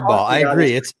not hardball. I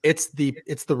agree. It's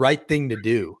the right thing to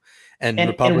do. And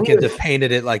Republicans have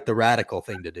painted it like the radical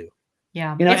thing to do.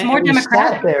 Yeah, it's more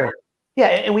democratic.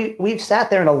 And we've sat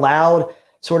there and allowed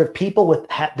sort of people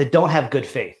that don't have good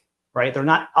faith, right? They're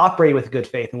not operating with good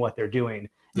faith in what they're doing,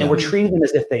 and we're treating them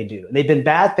as if they do. And they've been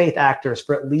bad faith actors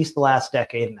for at least the last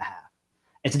decade and a half.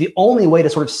 And so the only way to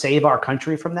sort of save our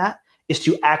country from that is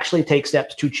to actually take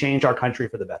steps to change our country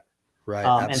for the better. Right.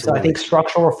 And so I think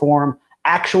structural reform,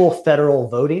 actual federal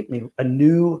voting, I mean, a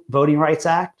new Voting Rights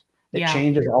Act that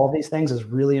changes all of these things is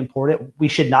really important. We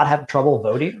should not have trouble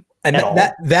voting. And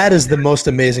that is the most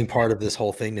amazing part of this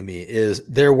whole thing to me is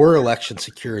there were election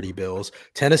security bills.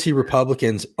 Tennessee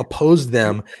Republicans opposed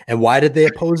them. And why did they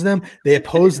oppose them? They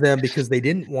opposed them because they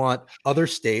didn't want other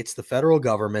states, the federal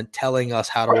government, telling us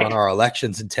how to run our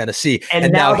elections in Tennessee.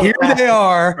 And now here they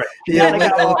are. Right.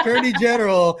 The Attorney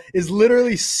General is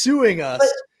literally suing us.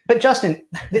 But Justin,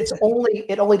 it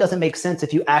only doesn't make sense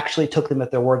if you actually took them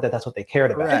at their word that that's what they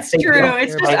cared about. It's true.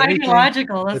 It's just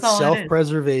ideological. That's all.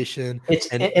 Self-preservation.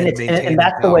 And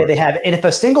that's the way they have it. And if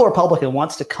a single Republican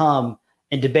wants to come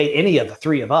and debate any of the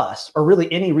three of us, or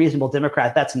really any reasonable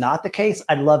Democrat, that's not the case,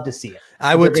 I'd love to see it.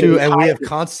 I would too. And we have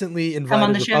constantly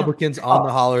invited Republicans on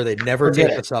the holler. They never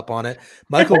take us up on it.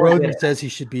 Michael Roden says he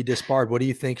should be disbarred. What do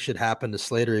you think should happen to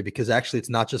Slattery? Because actually it's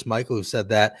not just Michael who said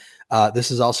that.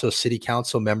 This is also City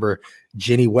Council member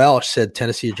Ginny Welch said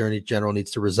Tennessee Attorney General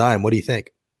needs to resign. What do you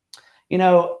think? He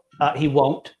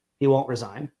won't. He won't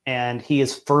resign. And he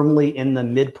is firmly in the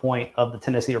midpoint of the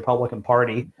Tennessee Republican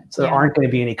Party. So there aren't going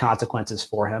to be any consequences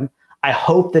for him. I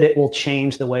hope that it will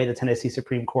change the way the Tennessee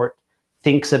Supreme Court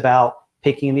thinks about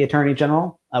picking the Attorney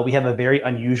General. We have a very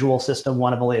unusual system,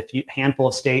 one of only a handful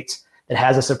of states that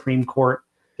has a Supreme Court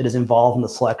that is involved in the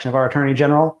selection of our Attorney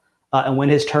General. And when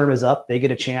his term is up, they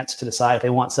get a chance to decide if they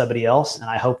want somebody else. And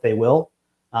I hope they will.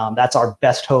 That's our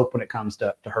best hope when it comes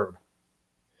to Herb.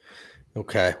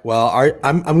 Okay. Well,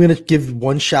 I'm going to give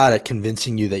one shot at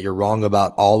convincing you that you're wrong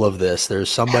about all of this. There's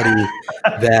somebody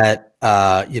that,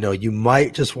 you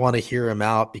might just want to hear him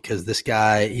out because this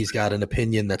guy, he's got an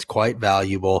opinion that's quite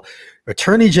valuable.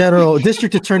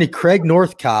 District Attorney Craig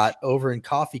Northcott over in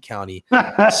Coffee County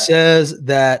says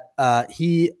that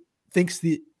he thinks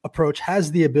the approach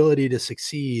has the ability to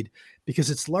succeed because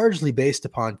it's largely based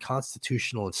upon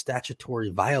constitutional and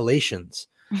statutory violations.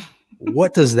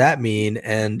 What does that mean?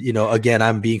 And, again,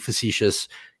 I'm being facetious.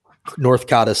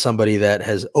 Northcott is somebody that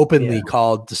has openly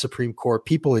called the Supreme Court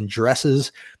people in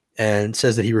dresses and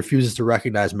says that he refuses to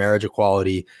recognize marriage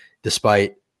equality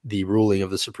despite the ruling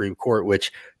of the Supreme Court,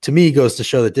 which to me goes to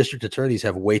show that district attorneys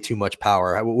have way too much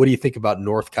power. What do you think about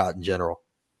Northcott in general?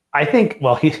 I think,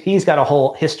 he's got a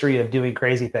whole history of doing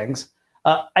crazy things.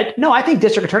 I think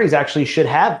district attorneys actually should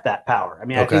have that power. I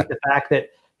mean, I think the fact that,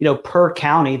 per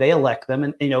county, they elect them.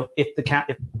 And,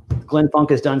 if Glenn Funk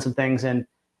has done some things in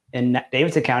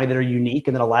Davidson County that are unique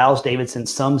and that allows Davidson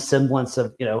some semblance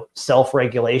of,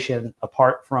 self-regulation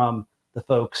apart from the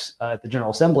folks at the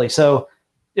General Assembly. So,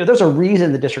 there's a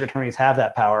reason the district attorneys have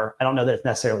that power. I don't know that it's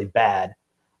necessarily bad,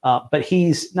 but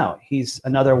he's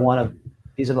another one of,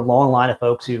 these are the long line of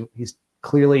folks who he's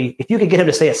clearly, if you could get him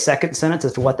to say a second sentence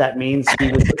as to what that means,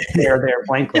 he would stare there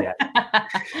blankly at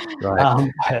it.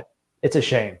 Right. But it's a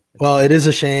shame. Well, it is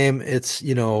a shame. It's,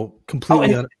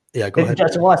 completely. Go ahead.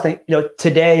 Just one last thing,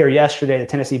 today or yesterday, the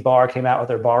Tennessee bar came out with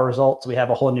their bar results. We have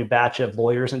a whole new batch of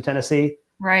lawyers in Tennessee.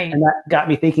 Right. And that got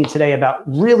me thinking today about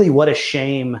really what a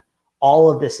shame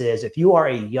all of this is. If you are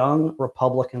a young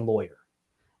Republican lawyer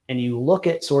and you look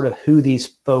at sort of who these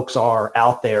folks are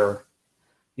out there,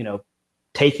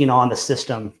 taking on the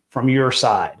system from your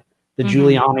side, the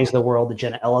Giuliani's of the world, the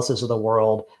Jenna Ellis's of the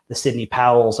world, the Sidney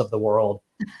Powell's of the world,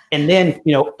 and then,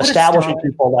 establishing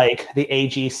people like the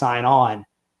AG sign on. I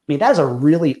mean, that is a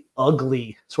really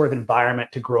ugly sort of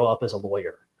environment to grow up as a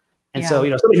lawyer. And so,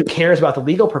 somebody who cares about the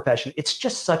legal profession, it's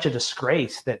just such a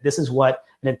disgrace that this is what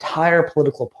an entire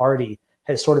political party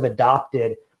has sort of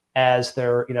adopted as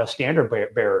their, standard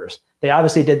bearers. They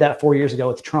obviously did that 4 years ago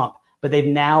with Trump, but they've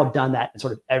now done that in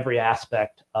sort of every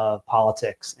aspect of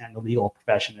politics and the legal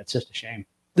profession. It's just a shame.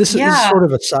 This is sort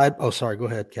of a side. Oh, sorry. Go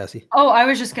ahead, Cassie. Oh, I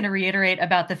was just going to reiterate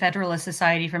about the Federalist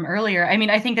Society from earlier. I mean,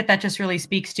 I think that just really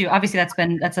speaks to, obviously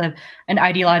that's an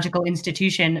ideological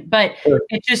institution, but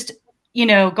it just,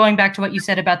 going back to what you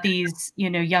said about these,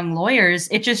 young lawyers,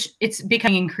 it's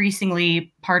becoming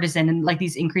increasingly partisan and like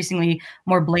these increasingly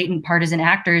more blatant partisan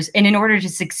actors. And in order to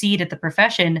succeed at the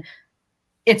profession,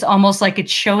 it's almost like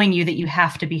it's showing you that you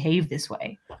have to behave this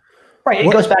way. Right.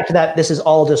 It goes back to that. This is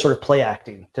all just sort of play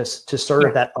acting to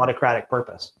serve that autocratic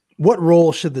purpose. What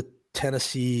role should the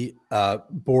Tennessee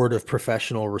Board of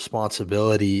Professional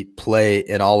Responsibility play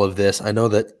in all of this? I know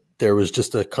that there was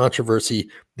just a controversy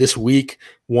this week.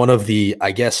 One of the,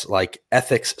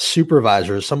 ethics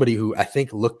supervisors, somebody who I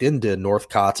think looked into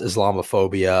Northcott's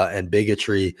Islamophobia and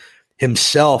bigotry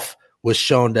himself, was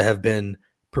shown to have been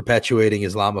perpetuating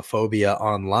Islamophobia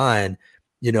online.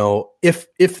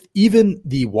 If even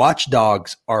the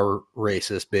watchdogs are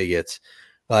racist bigots,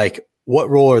 what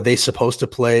role are they supposed to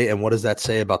play? And what does that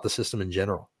say about the system in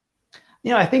general?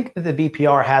 I think that the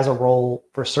BPR has a role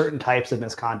for certain types of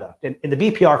misconduct. And the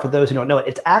BPR, for those who don't know it,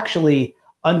 it's actually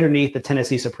underneath the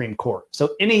Tennessee Supreme Court.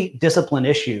 So any discipline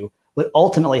issue would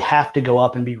ultimately have to go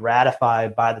up and be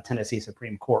ratified by the Tennessee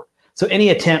Supreme Court. So any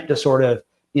attempt to sort of,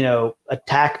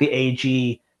 attack the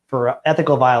AG for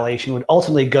ethical violation would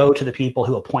ultimately go to the people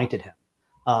who appointed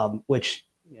him, which,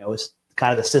 is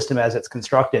kind of the system as it's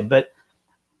constructed. But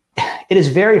it is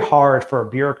very hard for a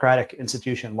bureaucratic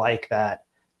institution like that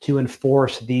to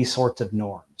enforce these sorts of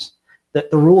norms. The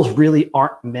rules really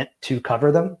aren't meant to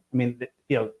cover them. I mean,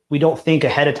 we don't think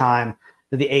ahead of time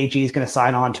that the AG is going to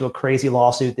sign on to a crazy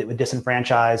lawsuit that would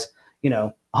disenfranchise,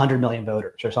 100 million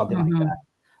voters or something like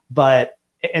that.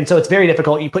 And so it's very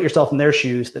difficult. You put yourself in their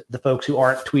shoes, the folks who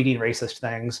aren't tweeting racist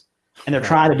things, and they're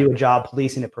trying to do a job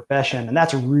policing a profession. And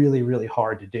that's really, really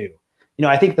hard to do.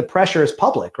 I think the pressure is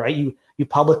public, right? You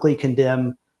publicly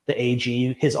condemn the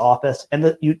AG, his office,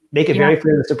 and you make it very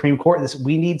clear to the Supreme Court that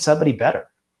we need somebody better.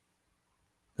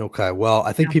 Okay. Well,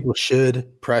 I think people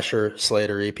should pressure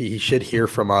Slater EP. He should hear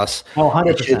from us.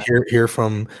 100%. He should hear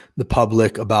from the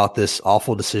public about this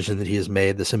awful decision that he has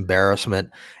made, this embarrassment.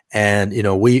 And,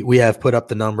 we have put up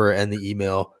the number and the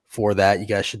email for that. You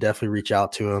guys should definitely reach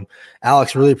out to him.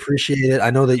 Alex, really appreciate it. I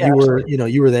know that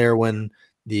you were there when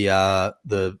the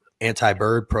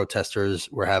anti-bird protesters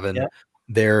were having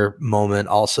their moment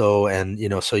also. And,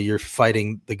 so you're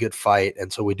fighting the good fight.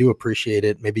 And so we do appreciate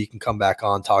it. Maybe you can come back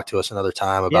on, talk to us another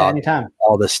time about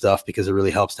all this stuff, because it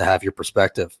really helps to have your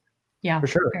perspective. Yeah, for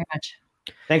sure. Very much.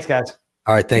 Thanks, guys.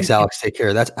 All right. Thanks, Alex. Take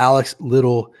care. That's Alex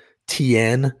Little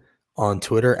TN on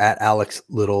Twitter, at Alex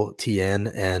Little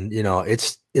TN. And,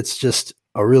 it's just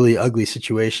a really ugly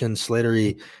situation.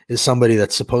 Slattery is somebody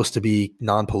that's supposed to be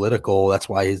non-political. That's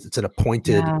why it's an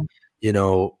appointed,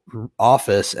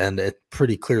 office, and it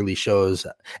pretty clearly shows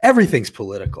everything's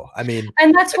political. I mean,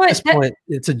 and that's why at this point,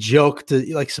 it's a joke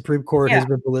to Supreme Court has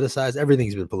been politicized.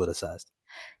 Everything's been politicized.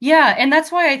 Yeah. And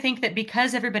that's why I think that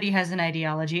because everybody has an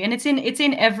ideology, and it's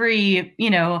in every,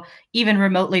 even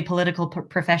remotely political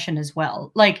profession as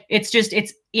well.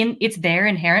 It's there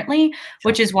inherently,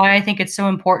 which is why I think it's so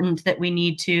important that we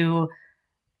need to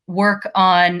work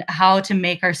on how to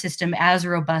make our system as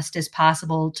robust as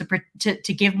possible,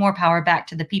 to give more power back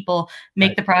to the people,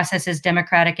 make the process as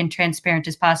democratic and transparent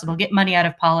as possible, get money out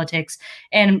of politics,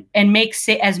 and make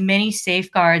as many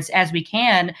safeguards as we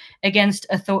can against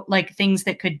things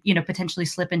that could potentially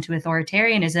slip into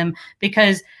authoritarianism.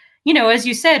 Because as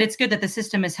you said, it's good that the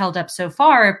system has held up so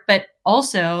far, but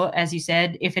also, as you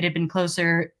said, if it had been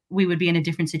closer, we would be in a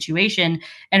different situation.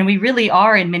 And we really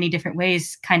are in many different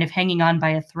ways kind of hanging on by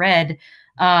a thread.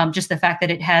 Just the fact that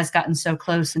it has gotten so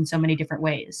close in so many different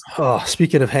ways. Oh,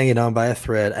 speaking of hanging on by a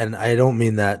thread, and I don't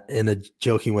mean that in a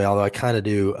joking way, although I kind of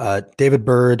do. David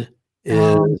Byrd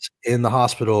is in the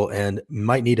hospital and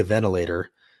might need a ventilator.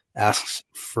 Asks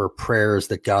for prayers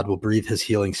that God will breathe his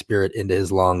healing spirit into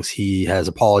his lungs. He has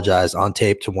apologized on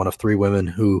tape to one of 3 women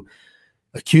who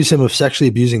accused him of sexually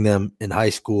abusing them in high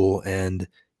school. And,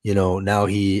 now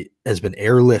he has been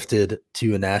airlifted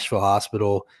to a Nashville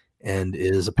hospital and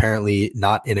is apparently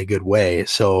not in a good way.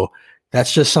 So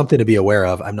that's just something to be aware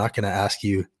of. I'm not going to ask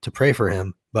you to pray for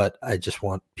him, but I just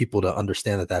want people to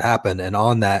understand that happened. And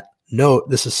on that note,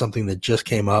 this is something that just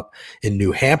came up in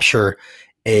New Hampshire.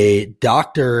 A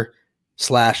doctor /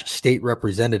 state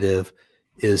representative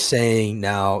is saying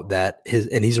now that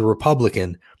he's a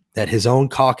Republican, that his own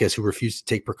caucus, who refused to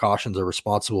take precautions, are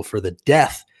responsible for the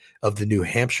death of the New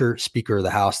Hampshire Speaker of the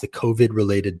House, the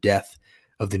COVID-related death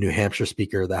of the New Hampshire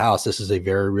Speaker of the House. This is a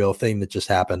very real thing that just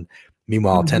happened.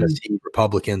 Meanwhile, Tennessee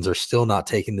Republicans are still not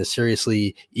taking this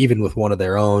seriously, even with one of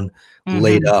their own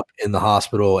laid up in the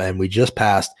hospital. And we just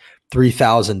passed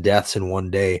 3,000 deaths in one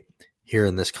day here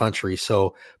in this country.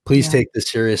 So please take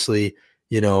this seriously.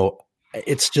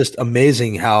 It's just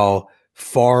amazing how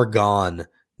far gone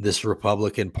this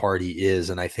Republican Party is.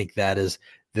 And I think that is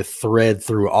the thread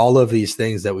through all of these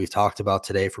things that we've talked about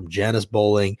today, from Janice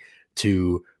Bowling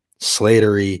to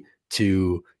Slatery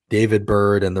to David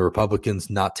Byrd and the Republicans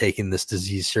not taking this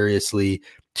disease seriously,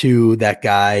 to that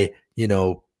guy,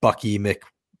 Bucky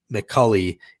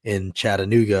McCully in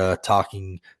Chattanooga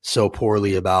talking so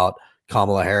poorly about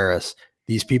Kamala Harris.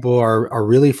 These people are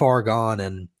really far gone.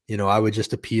 And, I would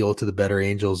just appeal to the better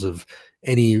angels of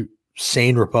any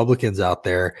sane Republicans out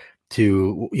there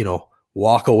to,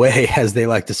 walk away, as they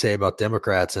like to say about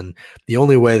Democrats. And the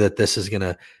only way that this is going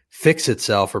to fix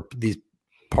itself, or these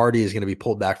party is going to be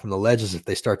pulled back from the ledge, is if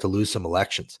they start to lose some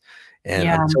elections. And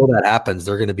until that happens,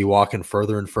 they're going to be walking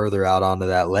further and further out onto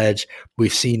that ledge.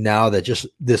 We've seen now that just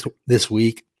this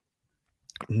week,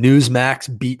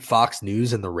 Newsmax beat Fox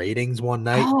News in the ratings one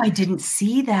night. Oh, I didn't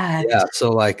see that. Yeah.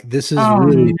 So this is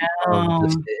really,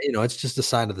 it's just a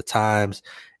sign of the times,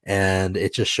 and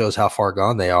it just shows how far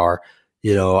gone they are.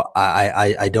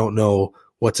 I don't know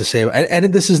what to say.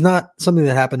 And this is not something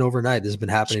that happened overnight. This has been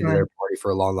happening to their party for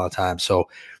a long, long time. So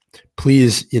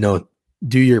please, do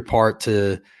your part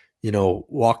to,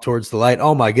 walk towards the light.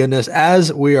 Oh my goodness.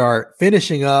 As we are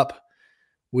finishing up,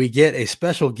 we get a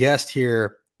special guest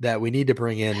here that we need to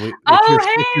bring in. If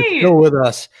you're still with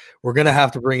us, we're going to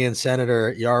have to bring in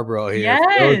Senator Yarbrough here.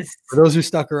 Yes. For those who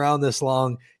stuck around this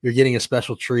long, you're getting a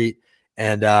special treat.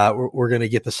 And we're going to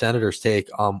get the senator's take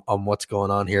on what's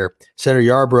going on here. Senator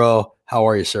Yarbrough, how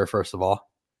are you, sir, first of all?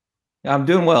 I'm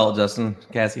doing well, Justin.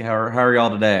 Cassie, how are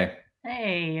y'all today?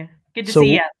 Hey, good to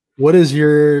see you. What is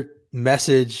your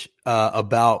message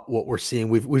about what we're seeing?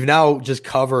 We've now just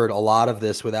covered a lot of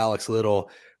this with Alex Little.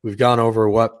 We've gone over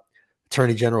what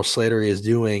Attorney General Slatery is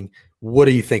doing. What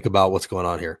do you think about what's going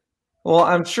on here? Well,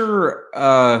 I'm sure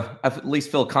I at least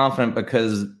feel confident,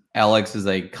 because Alex is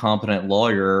a competent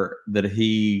lawyer, that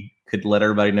he could let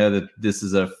everybody know that this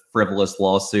is a frivolous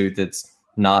lawsuit that's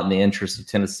not in the interest of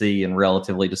Tennessee and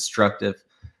relatively destructive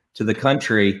to the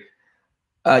country.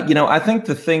 I think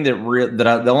the thing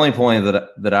the only point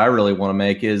that I really want to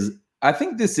make is, I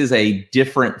think this is a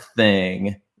different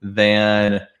thing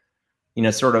than,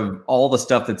 sort of all the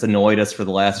stuff that's annoyed us for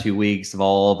the last few weeks, of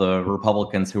all the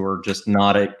Republicans who are just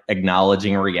not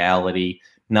acknowledging reality,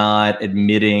 not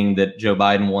admitting that Joe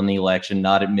Biden won the election,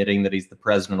 not admitting that he's the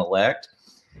president-elect.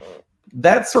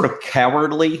 That's sort of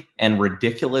cowardly and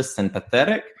ridiculous and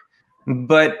pathetic.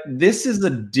 But this is a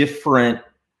different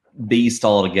beast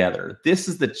altogether. This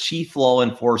is the chief law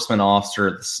enforcement officer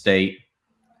of the state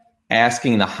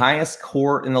asking the highest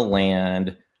court in the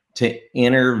land to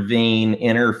intervene,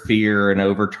 interfere, and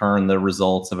overturn the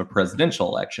results of a presidential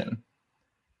election.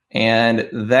 And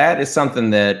that is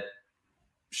something that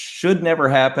should never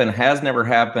happen, has never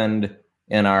happened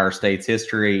in our state's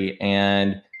history,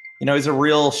 and is a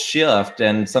real shift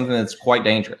and something that's quite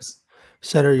dangerous.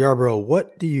 Senator Yarbrough,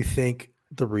 what do you think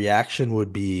the reaction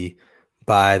would be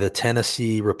by the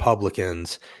Tennessee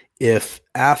Republicans if,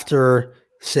 after,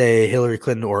 say, Hillary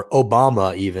Clinton or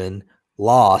Obama even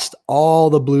lost, all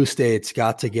the blue states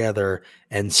got together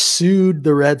and sued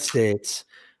the red states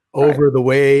over the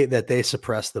way that they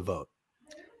suppressed the vote?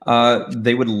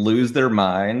 They would lose their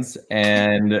minds,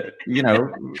 and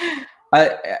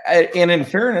and in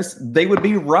fairness, they would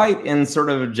be right in sort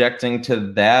of objecting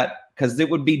to that because it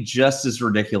would be just as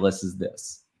ridiculous as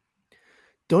this.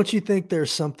 Don't you think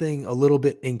there's something a little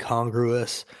bit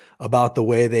incongruous about the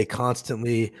way they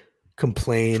constantly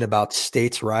complain about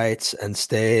states' rights and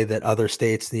say that other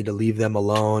states need to leave them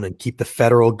alone and keep the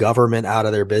federal government out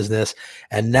of their business?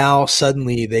 And now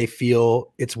suddenly they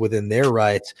feel it's within their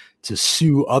rights to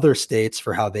sue other states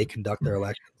for how they conduct their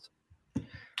elections.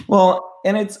 Well,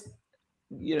 and it's,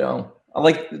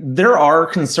 like there are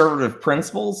conservative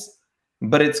principles,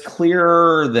 but it's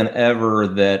clearer than ever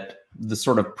that the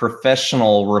sort of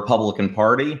professional Republican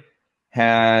Party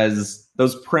has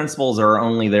those principles are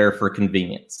only there for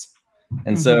convenience.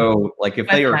 And so like if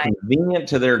they are convenient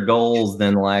to their goals,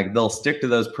 then like they'll stick to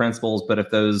those principles. But if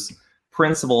those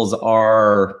principles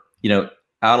are,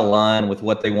 out of line with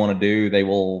what they want to do, they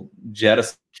will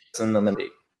jettison them.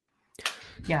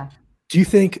 Yeah. Do you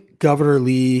think Governor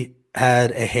Lee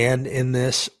had a hand in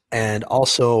this? And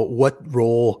also, what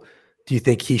role do you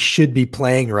think he should be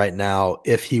playing right now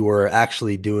if he were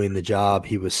actually doing the job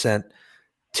he was sent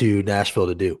to Nashville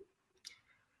to do?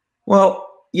 Well,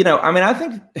 I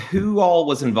think who all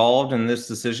was involved in this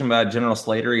decision by General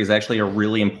Slattery is actually a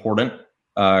really important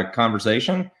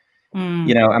conversation.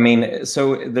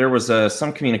 So there was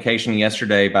some communication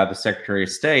yesterday by the Secretary of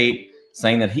State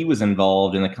saying that he was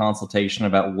involved in the consultation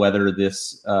about whether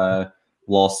this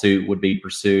lawsuit would be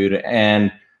pursued.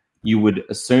 And you would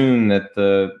assume that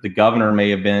the governor may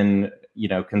have been,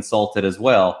 consulted as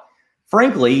well.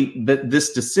 Frankly,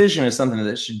 this decision is something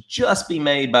that should just be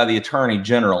made by the Attorney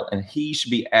General, and he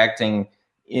should be acting,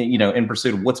 in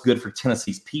pursuit of what's good for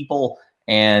Tennessee's people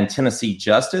and Tennessee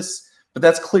justice. But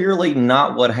that's clearly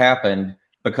not what happened,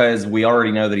 because we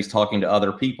already know that he's talking to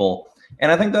other people. And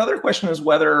I think the other question is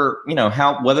whether,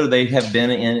 whether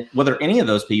any of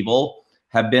those people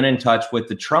have been in touch with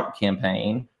the Trump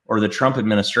campaign or the Trump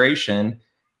administration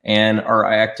and are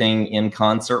acting in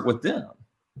concert with them.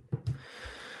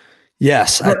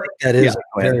 Yes, I think that is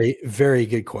a very, very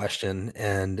good question.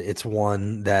 And it's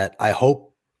one that I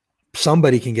hope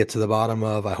somebody can get to the bottom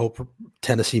of. I hope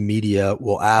Tennessee media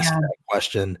will ask that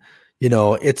question.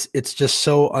 It's just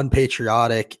so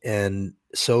unpatriotic and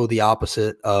so the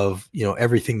opposite of,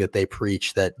 everything that they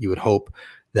preach, that you would hope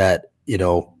that,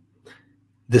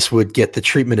 this would get the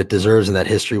treatment it deserves and that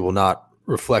history will not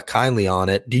reflect kindly on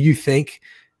it. Do you think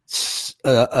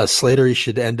Slattery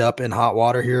should end up in hot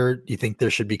water here? Do you think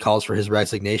there should be calls for his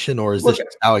resignation, or is this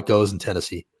how it goes in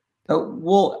Tennessee?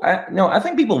 I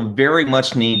think people very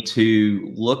much need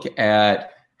to look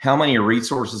at how many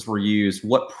resources were used,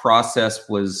 what process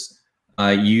was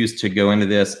used to go into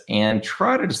this, and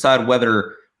try to decide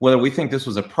whether we think this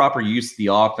was a proper use of the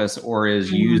office or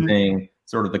is using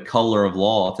sort of the color of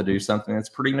law to do something that's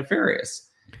pretty nefarious.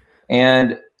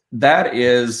 And that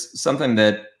is something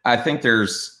that I think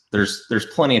there's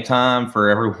plenty of time for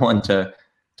everyone to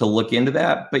look into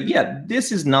that. But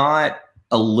this is not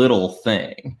a little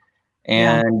thing.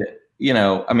 And, we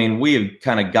have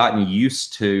kind of gotten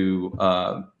used to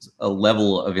a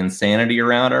level of insanity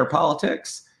around our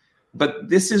politics, but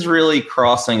this is really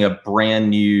crossing a brand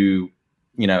new,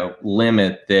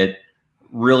 limit that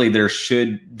really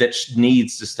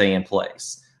needs to stay in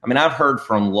place. I've heard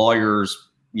from lawyers,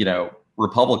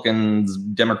 Republicans,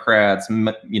 Democrats,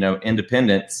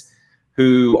 independents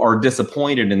who are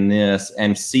disappointed in this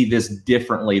and see this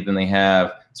differently than they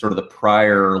have sort of the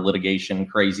prior litigation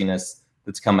craziness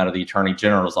that's come out of the Attorney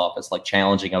General's office, like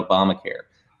challenging Obamacare.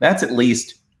 That's at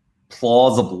least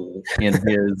plausible in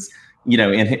his,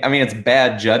 it's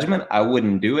bad judgment. I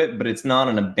wouldn't do it, but it's not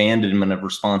an abandonment of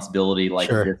responsibility like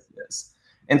this is.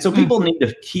 And so people need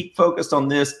to keep focused on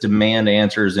this, demand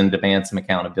answers, and demand some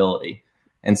accountability.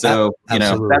 And so,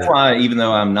 that's why, even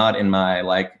though I'm not in my,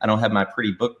 I don't have my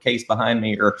pretty bookcase behind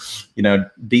me or,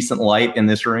 decent light in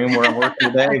this room where I'm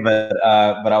working today, but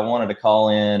I wanted to call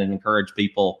in and encourage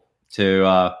people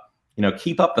to,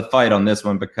 keep up the fight on this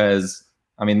one, because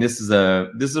it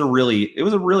was a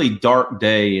really dark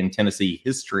day in Tennessee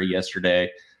history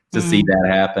yesterday to see that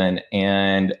happen.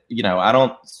 And,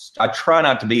 I try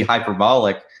not to be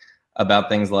hyperbolic about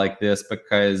things like this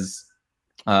because,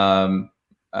 I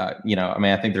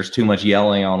think there's too much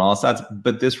yelling on all sides,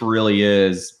 but this really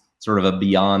is sort of a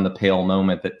beyond the pale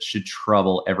moment that should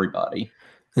trouble everybody.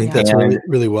 I think that's really,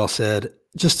 really well said.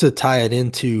 Just to tie it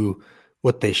into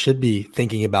what they should be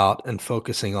thinking about and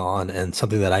focusing on, and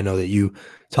something that I know that you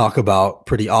talk about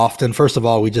pretty often. First of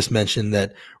all, we just mentioned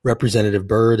that Representative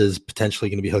Byrd is potentially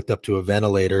going to be hooked up to a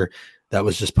ventilator. That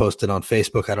was just posted on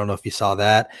Facebook. I don't know if you saw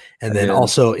that. And then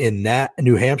also in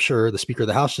New Hampshire, the Speaker of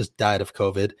the House just died of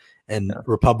COVID, and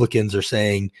Republicans are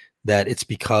saying that it's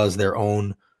because their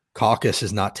own caucus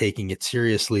is not taking it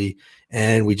seriously.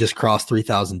 And we just crossed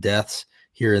 3,000 deaths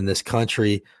here in this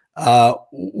country.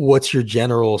 What's your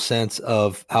general sense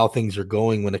of how things are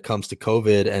going when it comes to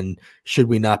COVID, and should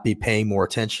we not be paying more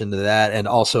attention to that? And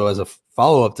also, as a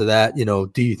follow-up to that,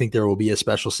 do you think there will be a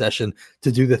special session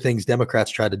to do the things Democrats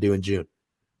tried to do in June?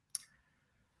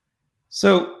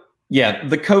 So, yeah,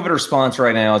 the COVID response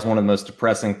right now is one of the most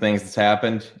depressing things that's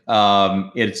happened.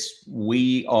 I'm not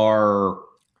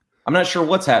sure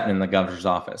what's happening in the governor's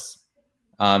office.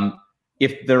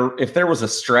 If there was a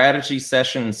strategy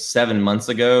session 7 months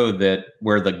ago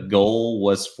where the goal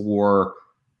was for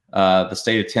the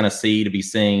state of Tennessee to be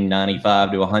seeing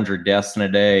 95 to 100 deaths in a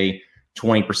day,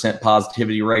 20%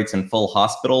 positivity rates in full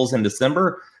hospitals in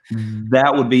December,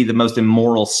 that would be the most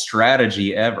immoral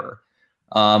strategy ever.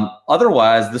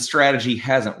 Otherwise, the strategy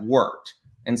hasn't worked.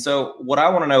 And so what I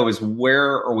want to know is,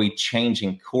 where are we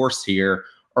changing course here?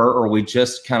 Or are we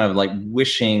just kind of like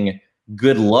wishing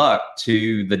good luck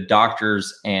to the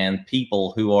doctors and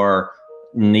people who are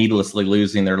needlessly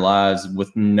losing their lives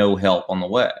with no help on the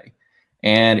way?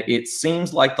 And it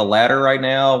seems like the latter right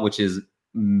now, which is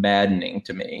maddening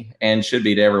to me and should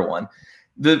be to everyone.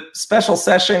 The special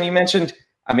session you mentioned,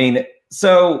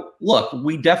 so look,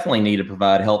 we definitely need to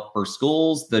provide help for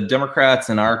schools. The Democrats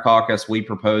in our caucus, we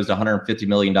proposed $150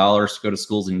 million to go to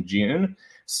schools in June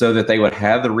so that they would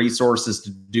have the resources to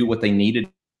do what they needed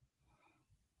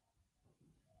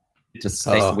to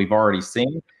states that we've already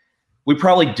seen. We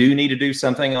probably do need to do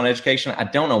something on education. I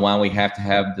don't know why we have to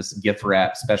have this gift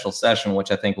wrap special session,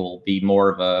 which I think will be more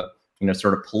of a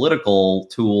sort of political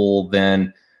tool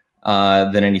than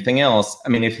anything else.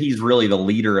 If he's really the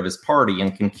leader of his party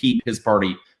and can keep his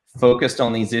party focused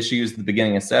on these issues at the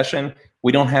beginning of session,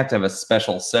 we don't have to have a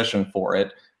special session for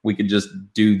it. We could just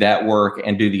do that work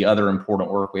and do the other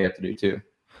important work we have to do too.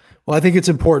 Well, I think it's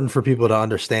important for people to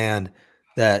understand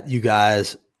that you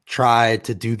guys tried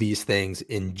to do these things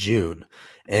in June.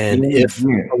 And if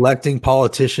electing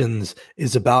politicians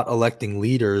is about electing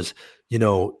leaders,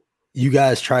 you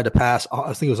guys tried to pass,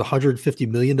 I think it was $150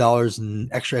 million in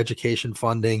extra education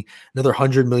funding. Another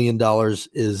 $100 million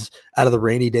is out of the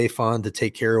rainy day fund to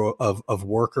take care of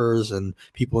workers and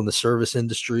people in the service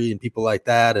industry and people like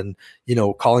that. And,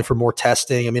 calling for more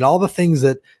testing. All the things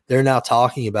that they're now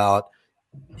talking about,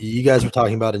 you guys were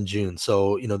talking about in June.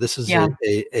 So, this is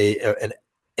an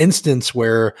instance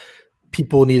where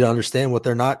people need to understand what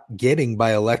they're not getting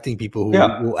by electing people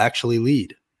who will actually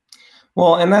lead.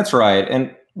 Well, and that's right.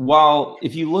 And while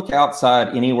if you look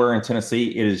outside anywhere in Tennessee,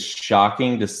 it is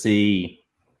shocking to see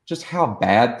just how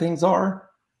bad things are,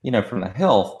 from the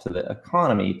health to the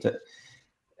economy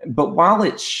but while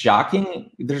it's shocking,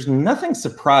 there's nothing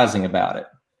surprising about it.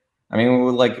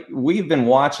 We've been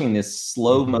watching this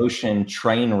slow motion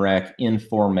train wreck in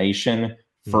formation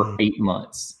for 8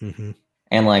 months. Mm-hmm.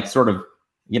 And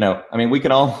we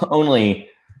can all only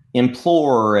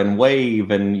implore and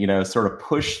wave and, sort of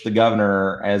push the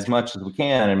governor as much as we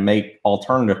can and make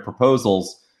alternative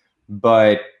proposals.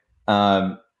 But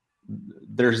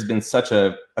there's been such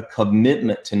a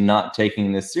commitment to not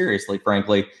taking this seriously,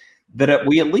 frankly, that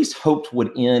we at least hoped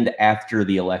would end after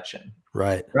the election.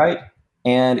 Right. Right.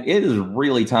 And it is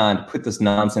really time to put this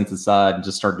nonsense aside and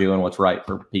just start doing what's right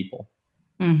for people.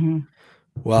 Mm-hmm.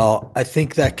 Well, I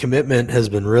think that commitment has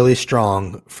been really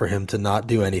strong for him to not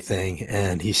do anything,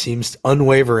 and he seems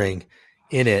unwavering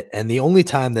in it. And the only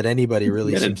time that anybody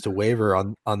really seems to waver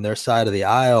on their side of the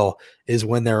aisle is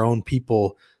when their own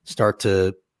people start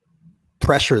to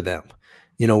pressure them.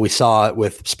 We saw it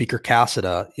with Speaker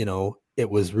Cassada. It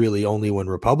was really only when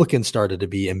Republicans started to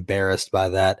be embarrassed by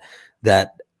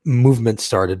that movement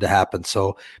started to happen.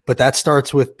 So, but that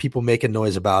starts with people making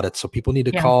noise about it. So people need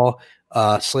to call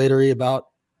Slattery about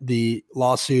the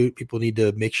lawsuit. People need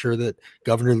to make sure that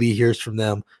Governor Lee hears from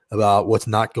them about what's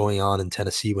not going on in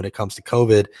Tennessee when it comes to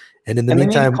COVID. And in the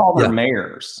meantime, they need to call their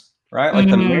mayors, right? Like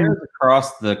the mayors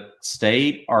across the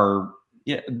state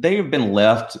they have been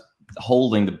left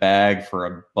holding the bag for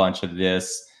a bunch of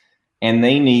this, and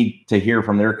they need to hear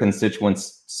from their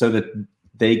constituents so that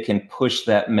they can push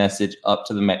that message up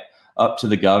to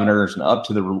the governors and up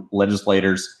to the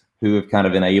legislators who have kind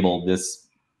of enabled this,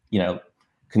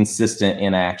 consistent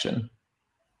inaction.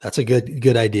 That's a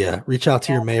good idea. Reach out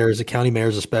to your mayors, the county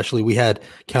mayors especially. We had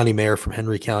county mayor from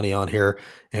Henry County on here,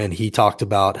 and he talked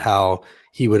about how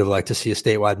he would have liked to see a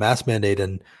statewide mask mandate,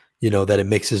 and that it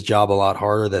makes his job a lot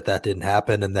harder that didn't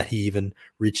happen, and that he even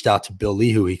reached out to Bill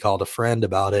Lee, who he called a friend,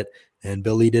 about it, and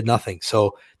Bill Lee did nothing.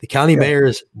 So the county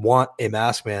mayors want a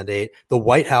mask mandate. The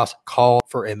White House called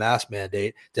for a mask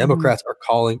mandate. Democrats are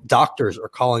calling, doctors are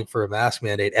calling for a mask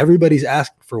mandate. Everybody's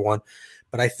asking for one.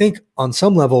 But I think on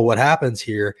some level, what happens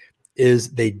here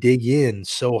is they dig in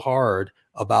so hard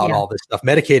about all this stuff,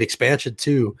 Medicaid expansion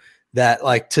too, that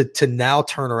like to now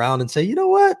turn around and say, you know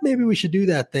what, maybe we should do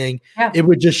that thing. It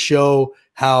would just show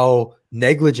how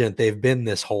negligent they've been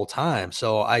this whole time.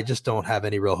 So I just don't have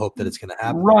any real hope that it's going to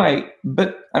happen. Right.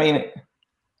 But I mean,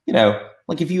 you know,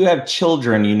 like if you have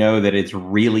children, you know that it's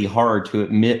really hard to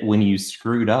admit when you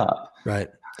screwed up. Right.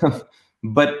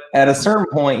 But at a certain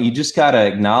point, you just got to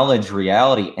acknowledge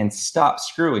reality and stop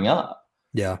screwing up.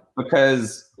 Yeah.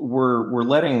 Because we're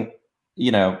letting,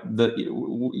 you know,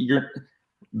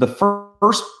 the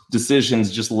first decisions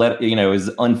just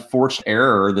is unfortunate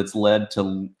error that's led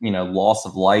to, you know, loss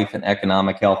of life and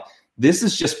economic health. This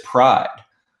is just pride,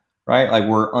 right? Like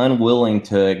we're unwilling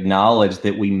to acknowledge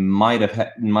that we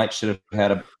should have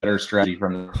had a better strategy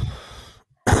from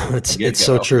the it's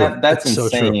so true. That's it's insane.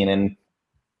 So true. And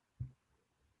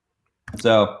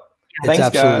so it's thanks,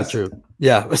 absolutely guys. True.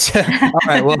 Yeah. All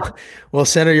right. Well,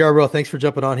 Senator Yarborough, thanks for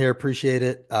jumping on here. Appreciate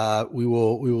it. We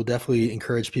will definitely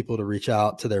encourage people to reach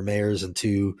out to their mayors and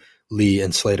to Lee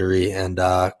and Slattery and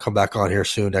come back on here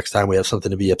soon. Next time we have something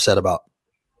to be upset about.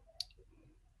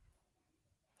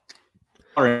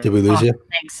 All right. Did we lose you?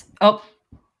 Thanks. Oh,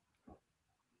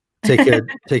 take care.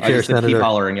 Take care, Senator. Keep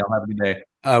hollering. Y'all have a good day.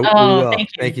 We will.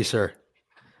 Thank you. Thank you, sir.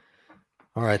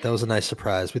 All right. That was a nice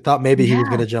surprise. We thought maybe he was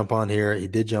going to jump on here. He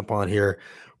did jump on here.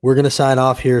 We're going to sign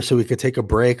off here so we could take a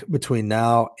break between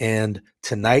now and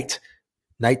tonight,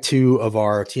 night 2 of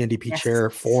our TNDP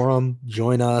chair forum.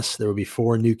 Join us. There will be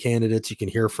 4 new candidates you can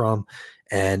hear from.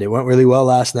 And it went really well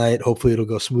last night. Hopefully it'll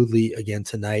go smoothly again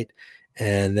tonight.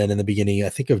 And then in the beginning, I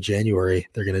think of January,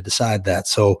 they're going to decide that.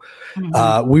 So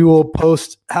we will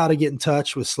post how to get in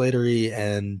touch with Slattery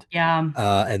and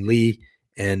Lee.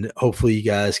 And hopefully you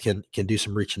guys can do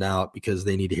some reaching out because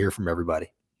they need to hear from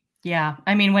everybody. Yeah.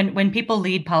 I mean, when people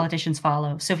lead, politicians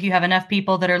follow. So if you have enough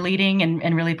people that are leading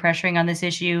and really pressuring on this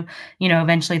issue, you know,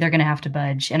 eventually they're going to have to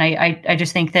budge. And I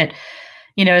just think that,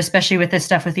 you know, especially with this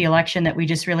stuff with the election, that we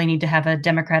just really need to have a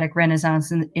democratic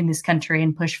renaissance in this country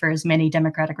and push for as many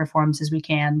democratic reforms as we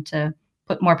can to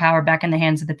put more power back in the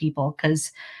hands of the people,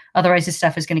 because otherwise this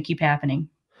stuff is going to keep happening.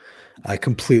 I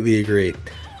completely agree.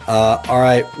 All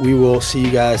right. We will see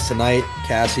you guys tonight.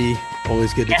 Cassie,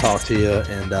 always good to talk to you.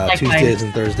 And Tuesdays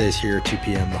and Thursdays here at 2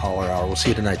 p.m. the Holler Hour. We'll see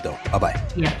you tonight, though. Bye-bye.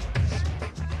 Yeah.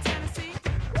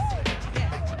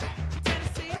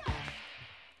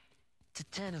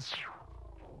 Tennessee.